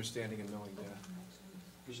 as understanding and knowing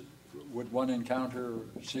death? Would one encounter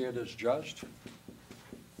see it as just?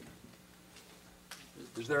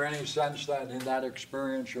 Is there any sense that in that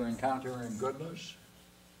experience you're encountering goodness?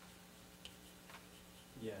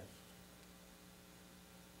 Yes.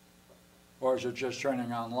 Or is it just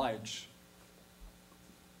turning on lights?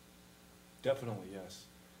 Definitely, yes.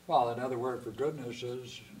 Well, another word for goodness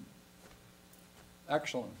is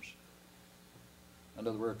excellence.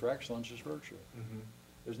 Another word for excellence is virtue.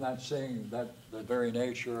 Isn't that saying that the very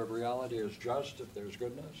nature of reality is just if there's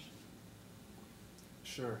goodness?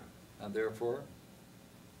 Sure. And therefore,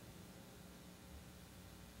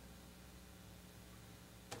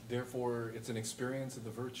 Therefore, it's an experience of the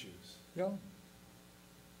virtues. yeah.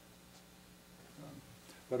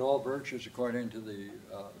 But all virtues, according to the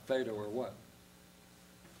Phaedo, are what?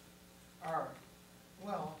 Are,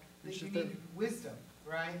 well, that It's you just that- need wisdom,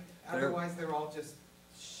 right? They're- Otherwise, they're all just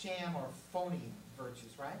sham or phony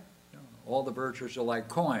virtues, right? All the virtues are like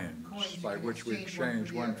coins, Coins, you by can which we exchange one exchange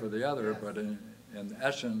for one the for the other, other. but in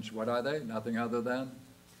essence, what are they? Nothing other than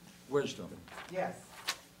wisdom. Yes.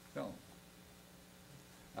 No.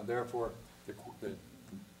 And therefore, the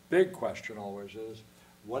big question always is,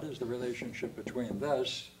 what is the relationship between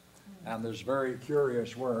this and this very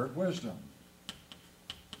curious word, wisdom?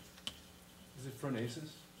 Is it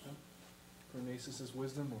phronesis? Phronesis is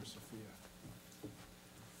wisdom or Sophia?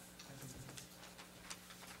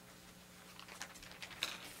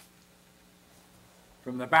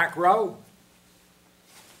 From the back row?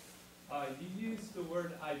 You used the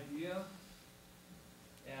word idea,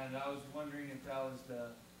 and I was wondering if that was the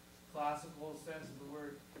classical sense of the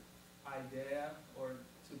word idea, or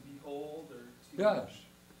to behold, or to... Yes,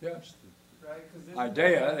 yes. Right? 'Cause this-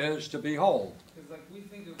 Idea is to behold. Because like we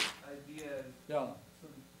think of idea as Yeah.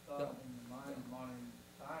 some thought in the mind of modern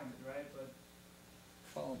times, right? But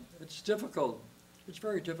Well, it's difficult. It's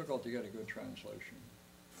very difficult to get a good translation.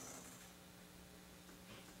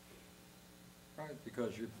 Right,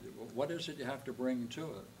 because what is it you have to bring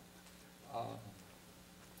to it?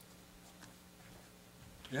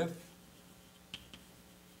 If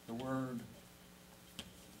the word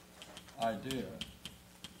idea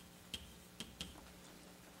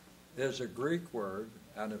is a Greek word,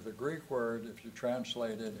 and if the Greek word, if you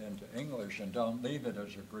translate it into English and don't leave it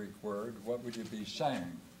as a Greek word, what would you be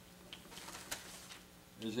saying?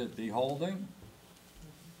 Is it beholding?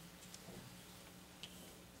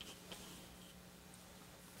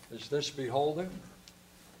 Is this beholding?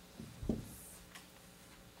 And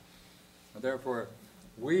therefore,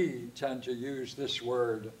 we tend to use this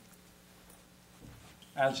word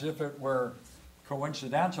as if it were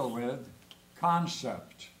coincidental with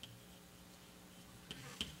concept,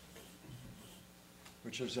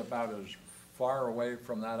 which is about as far away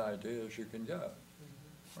from that idea as you can get,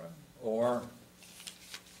 right? Or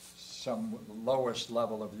some lowest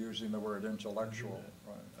level of using the word intellectual,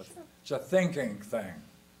 right? It's a thinking thing.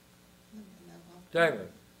 David?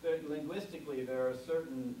 Linguistically, there are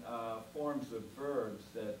certain forms of verbs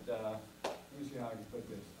that, let me see how I can put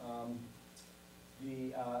this.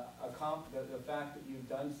 The fact that you've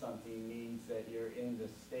done something means that you're in the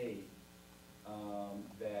state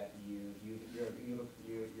that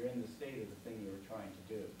you're in the state of the thing you were trying to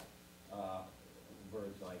do.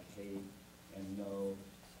 Words like hate and no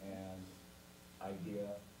and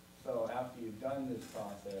idea. So after you've done this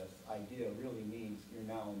process, idea really means you're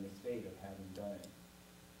now in the state of having done it.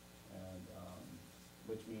 And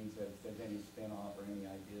which means that if there's any spin-off or any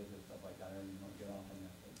ideas or stuff like that, I don't even want to get off on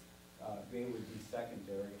that, but they would be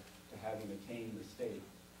secondary to having attained the state.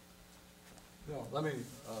 No, let me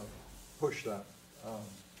push that.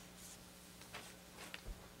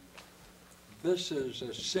 This is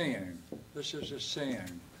a seeing. This is a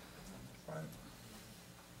seeing. Right?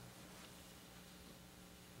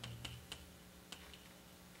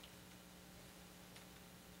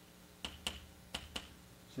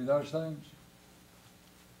 See those things?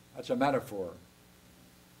 That's a metaphor,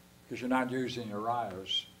 because you're not using your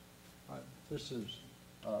eyes. Right? This is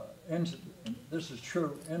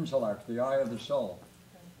true intellect, the eye of the soul.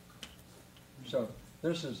 So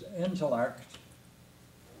this is intellect,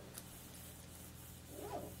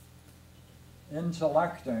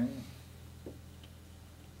 intellecting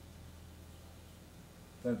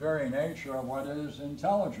the very nature of what is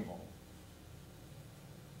intelligible.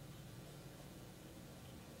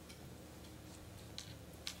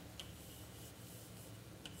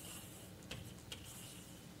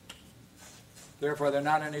 Therefore, they're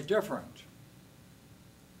not any different.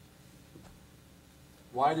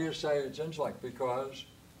 Why do you say it's intellect? Because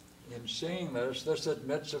in seeing this, this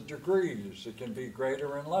admits of degrees. It can be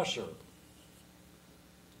greater and lesser.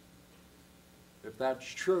 If that's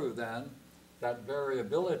true, then that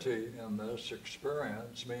variability in this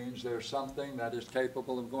experience means there's something that is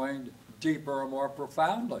capable of going deeper or more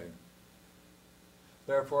profoundly.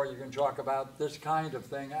 Therefore, you can talk about this kind of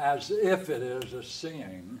thing as if it is a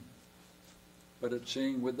seeing, but it's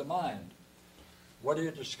seeing with the mind. What do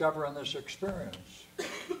you discover in this experience?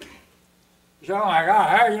 You say, oh my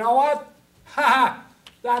God, hey, you know what? Ha ha,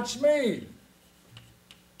 that's me.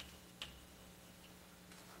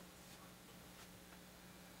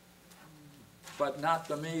 But not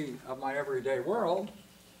the me of my everyday world.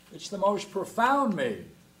 It's the most profound me.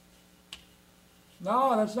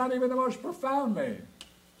 No, that's not even the most profound me.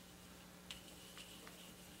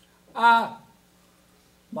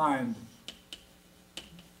 Mind.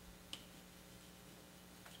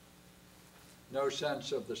 No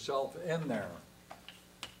sense of the self in there.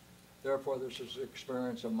 Therefore, this is the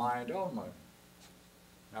experience of mind only.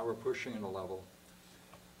 Now we're pushing it a level.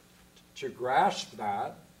 To grasp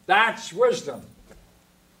that, that's wisdom.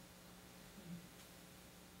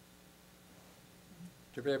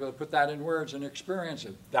 To be able to put that in words and experience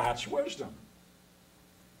it, that's wisdom.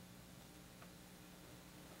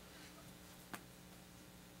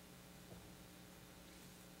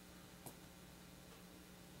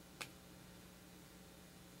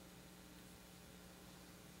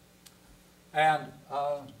 And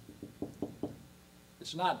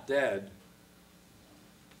it's not dead.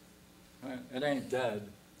 It ain't dead.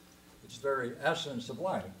 It's the very essence of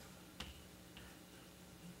life.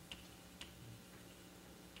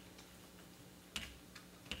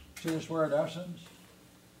 See this word essence?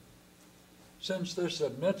 Since this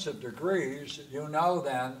admits of degrees, you know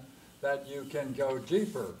then that you can go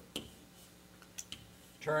deeper,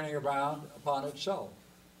 turning around upon itself.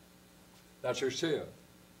 That's Usia.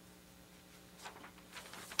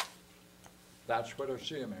 That's what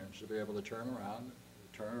Usia means, to be able to turn around,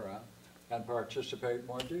 and participate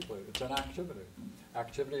more deeply. It's an activity.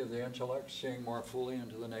 Activity of the intellect, seeing more fully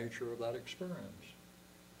into the nature of that experience.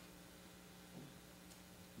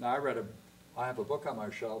 Now I have a book on my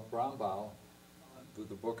shelf, Brambau, with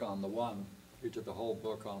the book on the One. He did the whole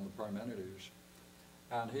book on the Parmenides.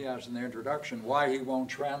 And he has in the introduction why he won't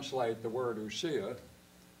translate the word Usia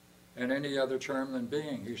in any other term than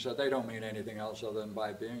being. He said they don't mean anything else other than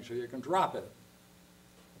by being, so you can drop it.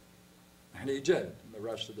 And he did in the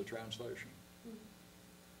rest of the translation.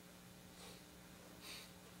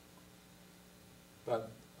 But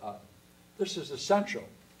this is essential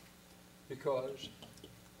because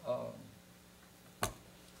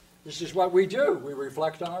this is what we do. We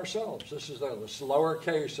reflect on ourselves. This is this lower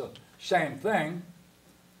case of same thing,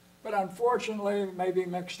 but unfortunately maybe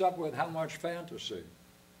mixed up with how much fantasy.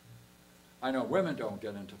 I know women don't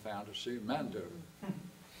get into fantasy, men do.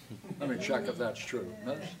 Let me check if that's true.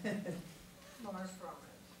 Miss? Far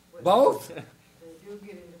from it. Both? They do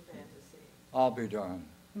get into fantasy, I'll be darned.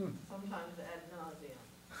 sometimes ad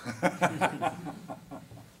nauseum.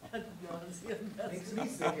 Ad nauseum, that's Makes me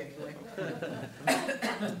sick anyway.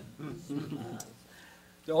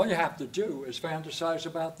 All you have to do is fantasize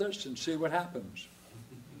about this and see what happens.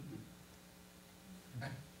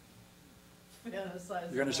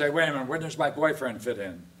 fantasize. You're gonna say, wait a minute, where does my boyfriend fit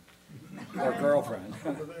in? Or girlfriend?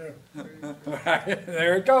 Over there. Right,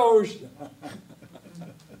 there it goes.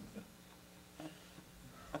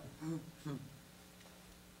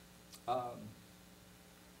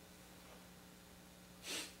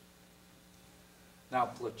 Now,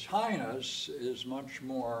 Plotinus is much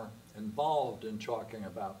more involved in talking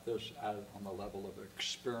about this on the level of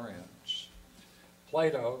experience.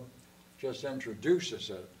 Plato just introduces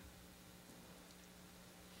it.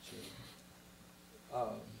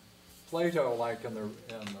 Plato, like in the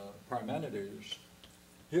Parmenides,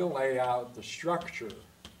 he'll lay out the structure.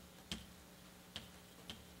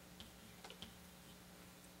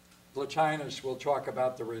 Plotinus will talk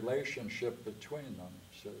about the relationship between them.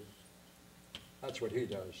 So that's what he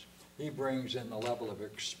does. He brings in the level of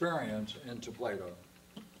experience into Plato.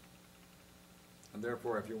 And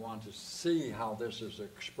therefore, if you want to see how this is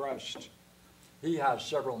expressed, he has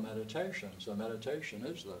several meditations. The meditation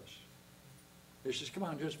is this. He says, come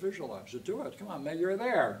on, just visualize it. Do it. Come on, you're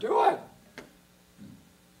there. Do it.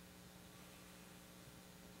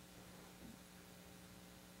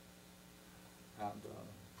 And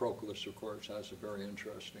Proclus, of course, has a very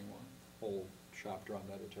interesting one, whole chapter on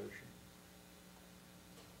meditation.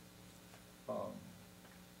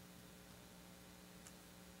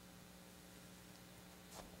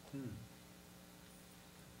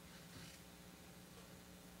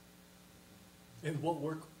 In what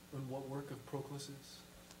work of Proclus is?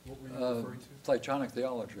 What were you referring to? Platonic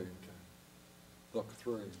Theology, book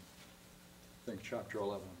 3, I think chapter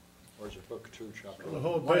 11, or is it book 2, chapter 11? The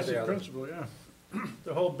whole One or the basic other. principle, yeah.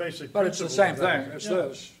 The whole basic principle. But it's the same of thing, everything. it's Yeah.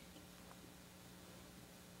 this,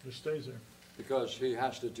 It stays there. because he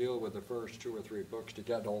has to deal with the first 2 or 3 books to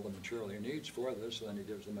get all the material he needs for this, and then he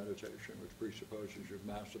gives the meditation, which presupposes you've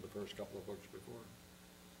mastered the first couple of books before.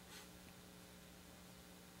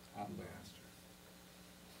 And,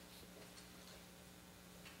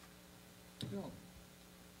 yeah.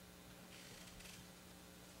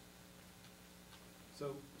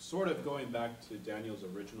 So, sort of going back to Daniel's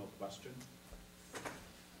original question,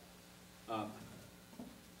 I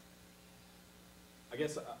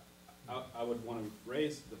guess I would want to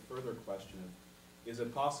raise the further question of, is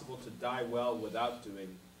it possible to die well without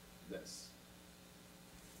doing this?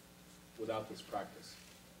 Without this practice?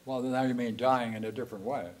 Well, now you mean dying in a different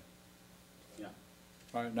way. Yeah.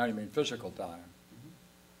 Right, now you mean physical dying.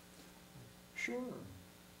 Sure,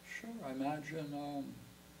 I imagine,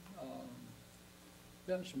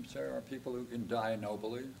 yes, there are people who can die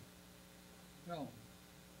nobly. No.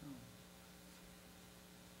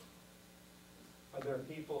 Are there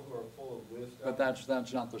people who are full of wisdom? But that's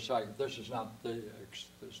not the psych, this is not this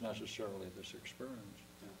necessarily this experience.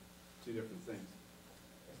 Yeah. Two different things.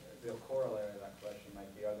 The corollary of that question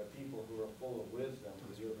might be, are there people who are full of wisdom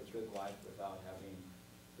who live a good life without having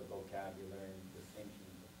the vocabulary and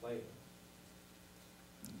distinctions of Plato?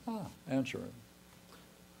 Answer it.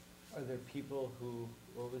 Are there people who,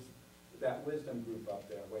 what was, That wisdom group up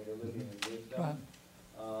there, where you're living in Go wisdom, ahead.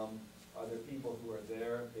 are there people who are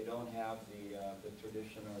there, they don't have the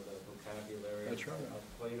tradition or the vocabulary That's right. of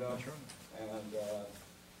Plato? That's right. And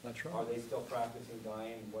That's right. are they still practicing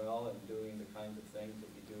dying well and doing the kinds of things that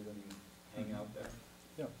you do when you hang out there?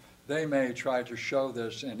 Yeah. They may try to show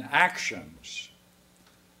this in actions,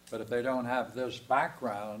 but if they don't have this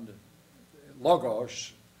background,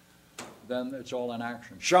 logos, then it's all in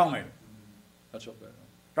action. Show me. That's what they do.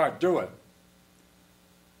 All right, do it.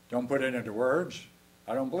 Don't put it into words.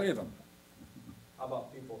 I don't believe them. How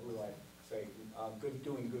about people who like, say,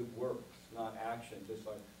 doing good works, not action, just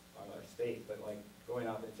like our state, but like going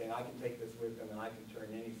out and saying, I can take this wisdom and I can turn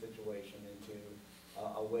any situation into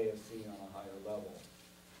a way of seeing on a higher level,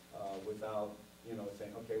 without,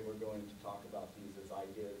 saying, okay, we're going to talk about these as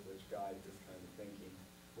ideas which guide this kind of thinking.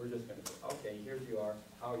 We're just going to say, okay, here you are.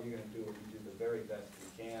 How are you going to do it? You do the very best you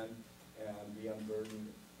can and be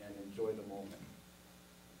unburdened and enjoy the moment.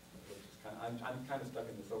 Which is I'm kind of stuck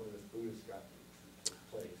in this Buddhist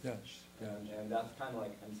place. Yes. And that's kind of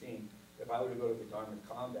like I'm seeing, if I were to go to the Dharma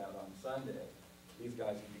combat on Sunday, these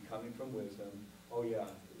guys would be coming from wisdom. Oh yeah,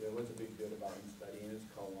 there was a big bit about him studying his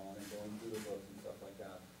koan and going through the books and stuff like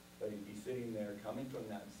that. But he'd be sitting there coming from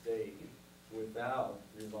that state without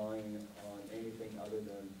relying on anything other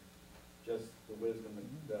than just the wisdom and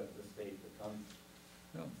the state that comes.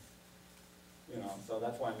 Yeah. So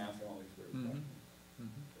that's why I'm asking all these weird Mhm. questions.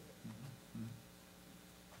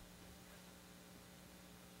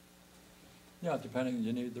 Yeah, depending,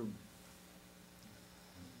 you need to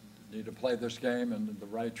play this game in the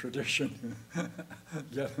right tradition.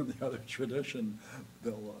 Get in the other tradition,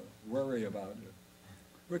 they'll worry about you,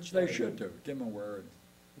 which they should do. Give them a word.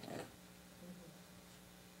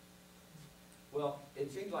 Well,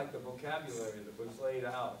 it seemed like the vocabulary that was laid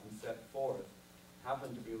out and set forth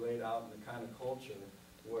happened to be laid out in the kind of culture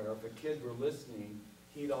where if a kid were listening,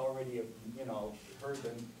 he'd already, you know, heard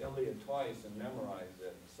the Iliad twice and memorized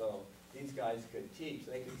it. So these guys could teach.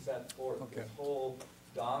 They could set forth this whole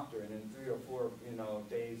doctrine in 3 or 4, you know,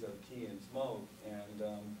 days of tea and smoke. And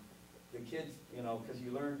the kids, you know, because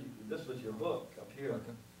you learned, this was your book up here.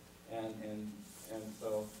 And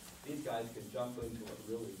so these guys could jump into it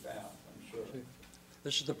really fast, I'm sure.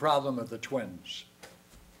 This is the problem of the twins.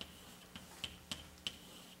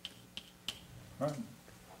 Right.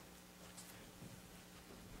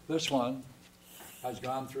 This one has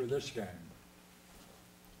gone through this game.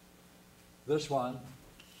 This one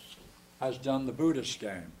has done the Buddhist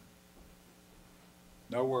game.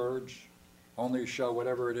 No words, only show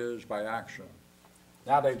whatever it is by action.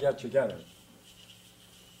 Now they get together.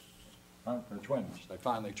 Right? They're twins. They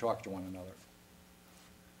finally talk to one another.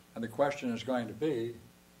 And the question is going to be,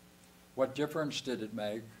 what difference did it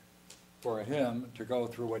make for him to go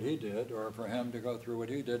through what he did, or for him to go through what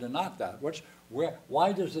he did and not that?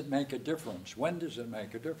 Why does it make a difference? When does it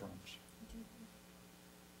make a difference?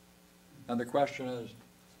 And the question is,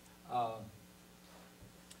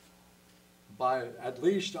 by at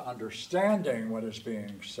least understanding what is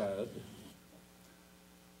being said,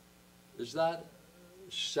 is that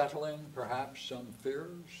settling perhaps some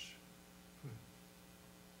fears?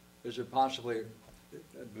 Is it possibly,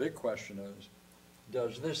 the big question is,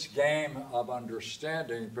 does this game of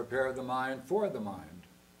understanding prepare the mind for the mind?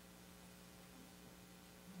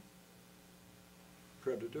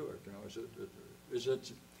 Try to do it, you know, is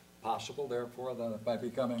it possible, therefore, that by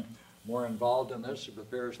becoming more involved in this, it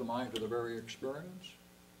prepares the mind for the very experience?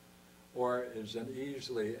 Or is it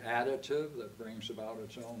easily additive that brings about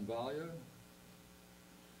its own value?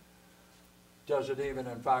 Does it even,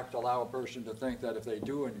 in fact, allow a person to think that if they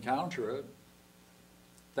do encounter it,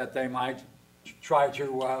 that they might try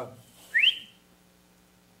to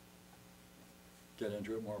get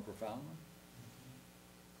into it more profoundly?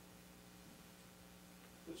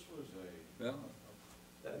 This was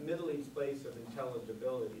that Middle East place of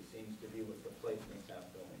intelligibility seems to be what the Platonists have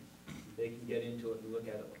going. They can get into it and look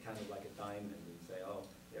at it kind of like a diamond and say, oh,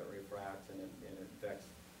 it refracts and it affects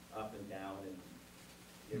up and down, and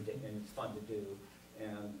it's fun to do.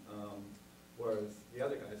 And whereas the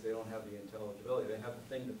other guys, they don't have the intelligibility. They have the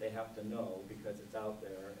thing that they have to know because it's out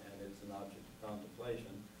there and it's an object of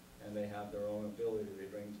contemplation, and they have their own ability they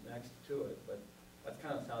bring next to it. But that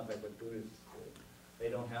kind of sounds like what Buddhists do. They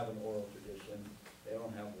don't have an oral tradition. They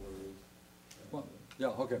don't have words. Well, yeah,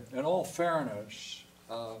 okay. In all fairness,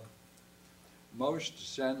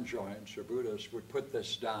 most Zen joints or Buddhists would put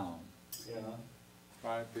this down. Yeah.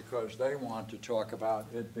 Right, because they want to talk about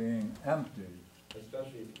it being empty.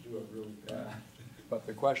 Especially if you do it really bad. But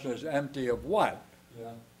the question is, empty of what?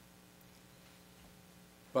 Yeah.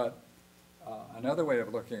 But another way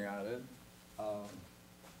of looking at it,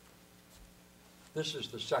 this is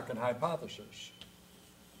the second hypothesis.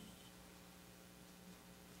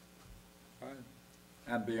 Right?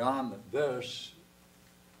 And beyond this,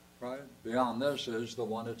 right, beyond this is the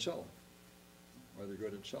one itself, or the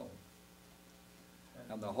good itself.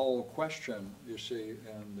 And the whole question, you see,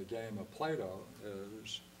 in the game of Plato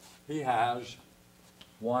is, he has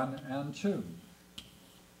 1 and 2.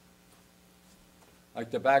 Like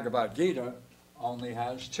the Bhagavad Gita only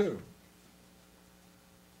has 2.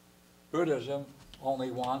 Buddhism only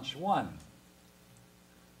wants 1.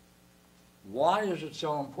 Why is it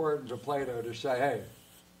so important to Plato to say, hey,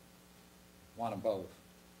 want them both?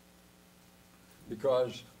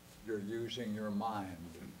 Because you're using your mind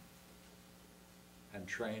and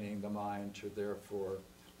training the mind to therefore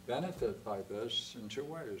benefit by this in 2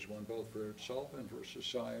 ways. One, both for itself and for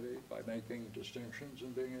society, by making distinctions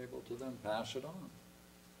and being able to then pass it on.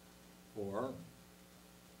 Or,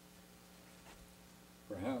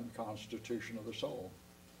 for him, constitution of the soul.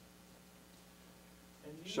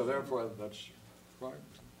 So therefore, that's right.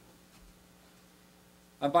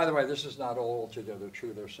 And by the way, this is not altogether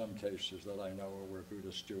true. There are some cases that I know where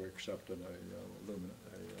Buddhists do accept a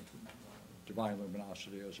divine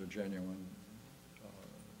luminosity as a genuine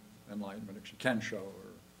enlightenment, kensho,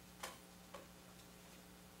 or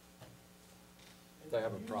they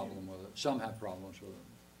have a problem with it. Some have problems with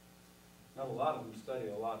it. Now, a lot of them study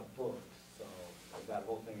a lot of books, so that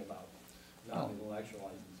whole thing about not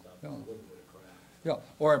intellectualizing stuff is a little bit of crap. Yeah,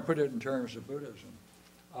 or put it in terms of Buddhism.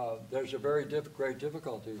 There's a very great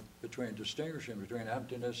difficulty between distinguishing between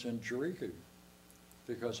emptiness and jiriki,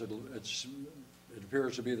 because it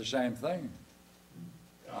appears to be the same thing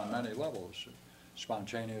on many levels.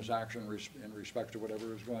 Spontaneous action in respect to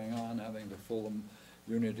whatever is going on, having the full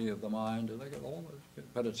unity of the mind, they get all this,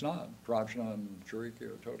 but it's not. Prajna and Jhiriki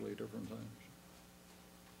are totally different things.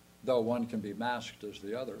 Though one can be masked as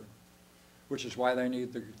the other, which is why they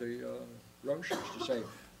need the Roshis to say,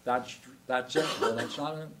 that's it, well, that's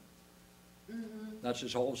not it. That's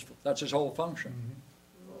his whole function.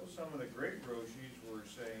 Well, some of the great Roshis were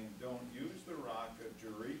saying, don't use the rock of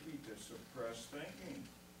Jhiriki to suppress thinking.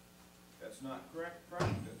 That's not correct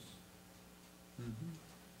practice.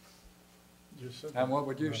 Just said And what that.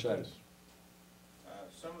 would you Not say? this.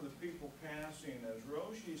 Some of the people passing as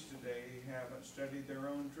Roshis today haven't studied their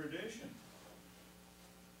own tradition.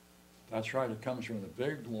 That's right, it comes from the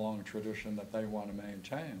big, long tradition that they want to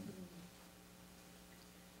maintain.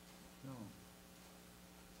 No.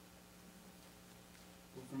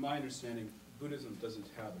 Well, from my understanding, Buddhism doesn't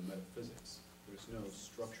have a metaphysics. There's no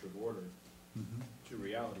structured order to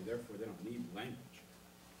reality, therefore they don't need language.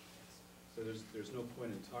 So there's no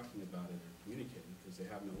point in talking about it or communicating, because they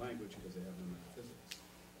have no language, because they have no metaphysics.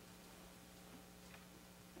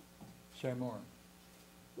 Say more.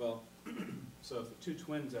 Well, so if the two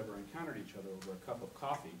twins ever encountered each other over a cup of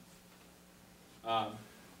coffee,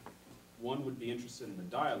 one would be interested in the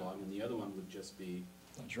dialogue, and the other one would just be,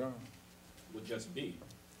 That's right.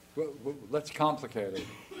 Well, let's complicate it.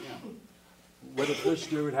 Yeah. What if this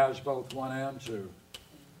dude has both one and two?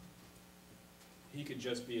 He could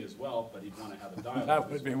just be as well, but he'd want to have a dialogue. That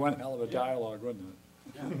as would be well. one hell of a dialogue, wouldn't it?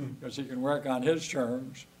 Yeah, Because he can work on his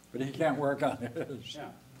terms, but he can't work on his. yeah.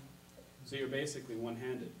 So you're basically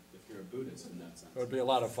one-handed if you're a Buddhist in that sense. It would be a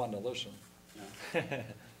lot of fun to listen. Yeah.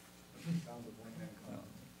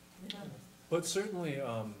 But certainly,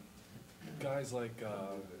 guys like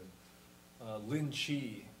Lin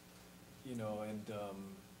Chi, you know, and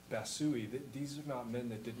Basui, these are not men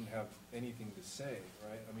that didn't have anything to say,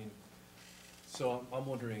 right? I mean, so I'm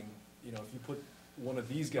wondering, you know, if you put one of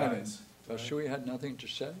these guys, right? Basui had nothing to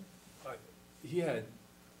say? He had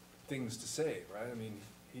things to say, right? I mean,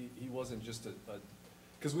 he wasn't just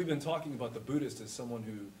because we've been talking about the Buddhist as someone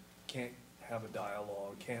who can't have a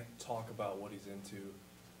dialogue, can't talk about what he's into,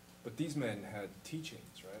 but these men had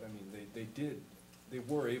teachings, right? I mean, they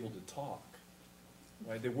were able to talk,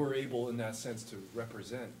 right? They were able, in that sense, to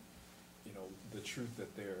represent, you know, the truth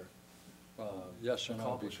that they're Yes and no,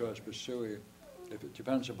 accomplishing. because Basui, if it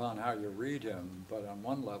depends upon how you read him, but on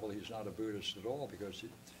one level, he's not a Buddhist at all, because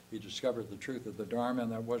he discovered the truth of the Dharma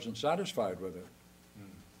and that wasn't satisfied with it.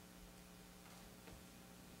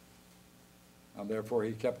 And therefore,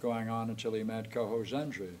 he kept going on until he met Koho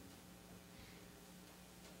Zenji,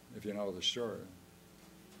 if you know the story.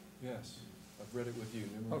 Yes, I've read it with you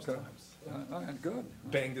numerous Okay. times. Good.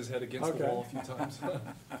 Banged his head against the Okay. wall a few times.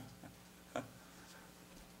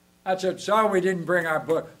 That's it. So we didn't bring our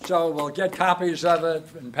book. So we'll get copies of it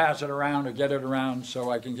and pass it around or get it around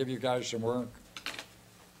so I can give you guys some work.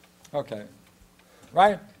 Okay.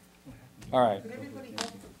 Right? All right. Did everybody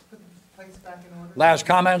help to put the place back in order? Last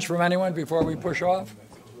comments from anyone before we push off?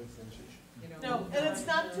 You know, No, and it's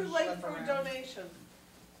not too late for a donation.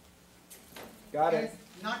 Got It's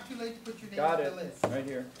not too late to put your name Got on it. the list. Right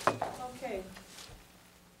here. Okay.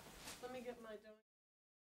 Let me get my donation.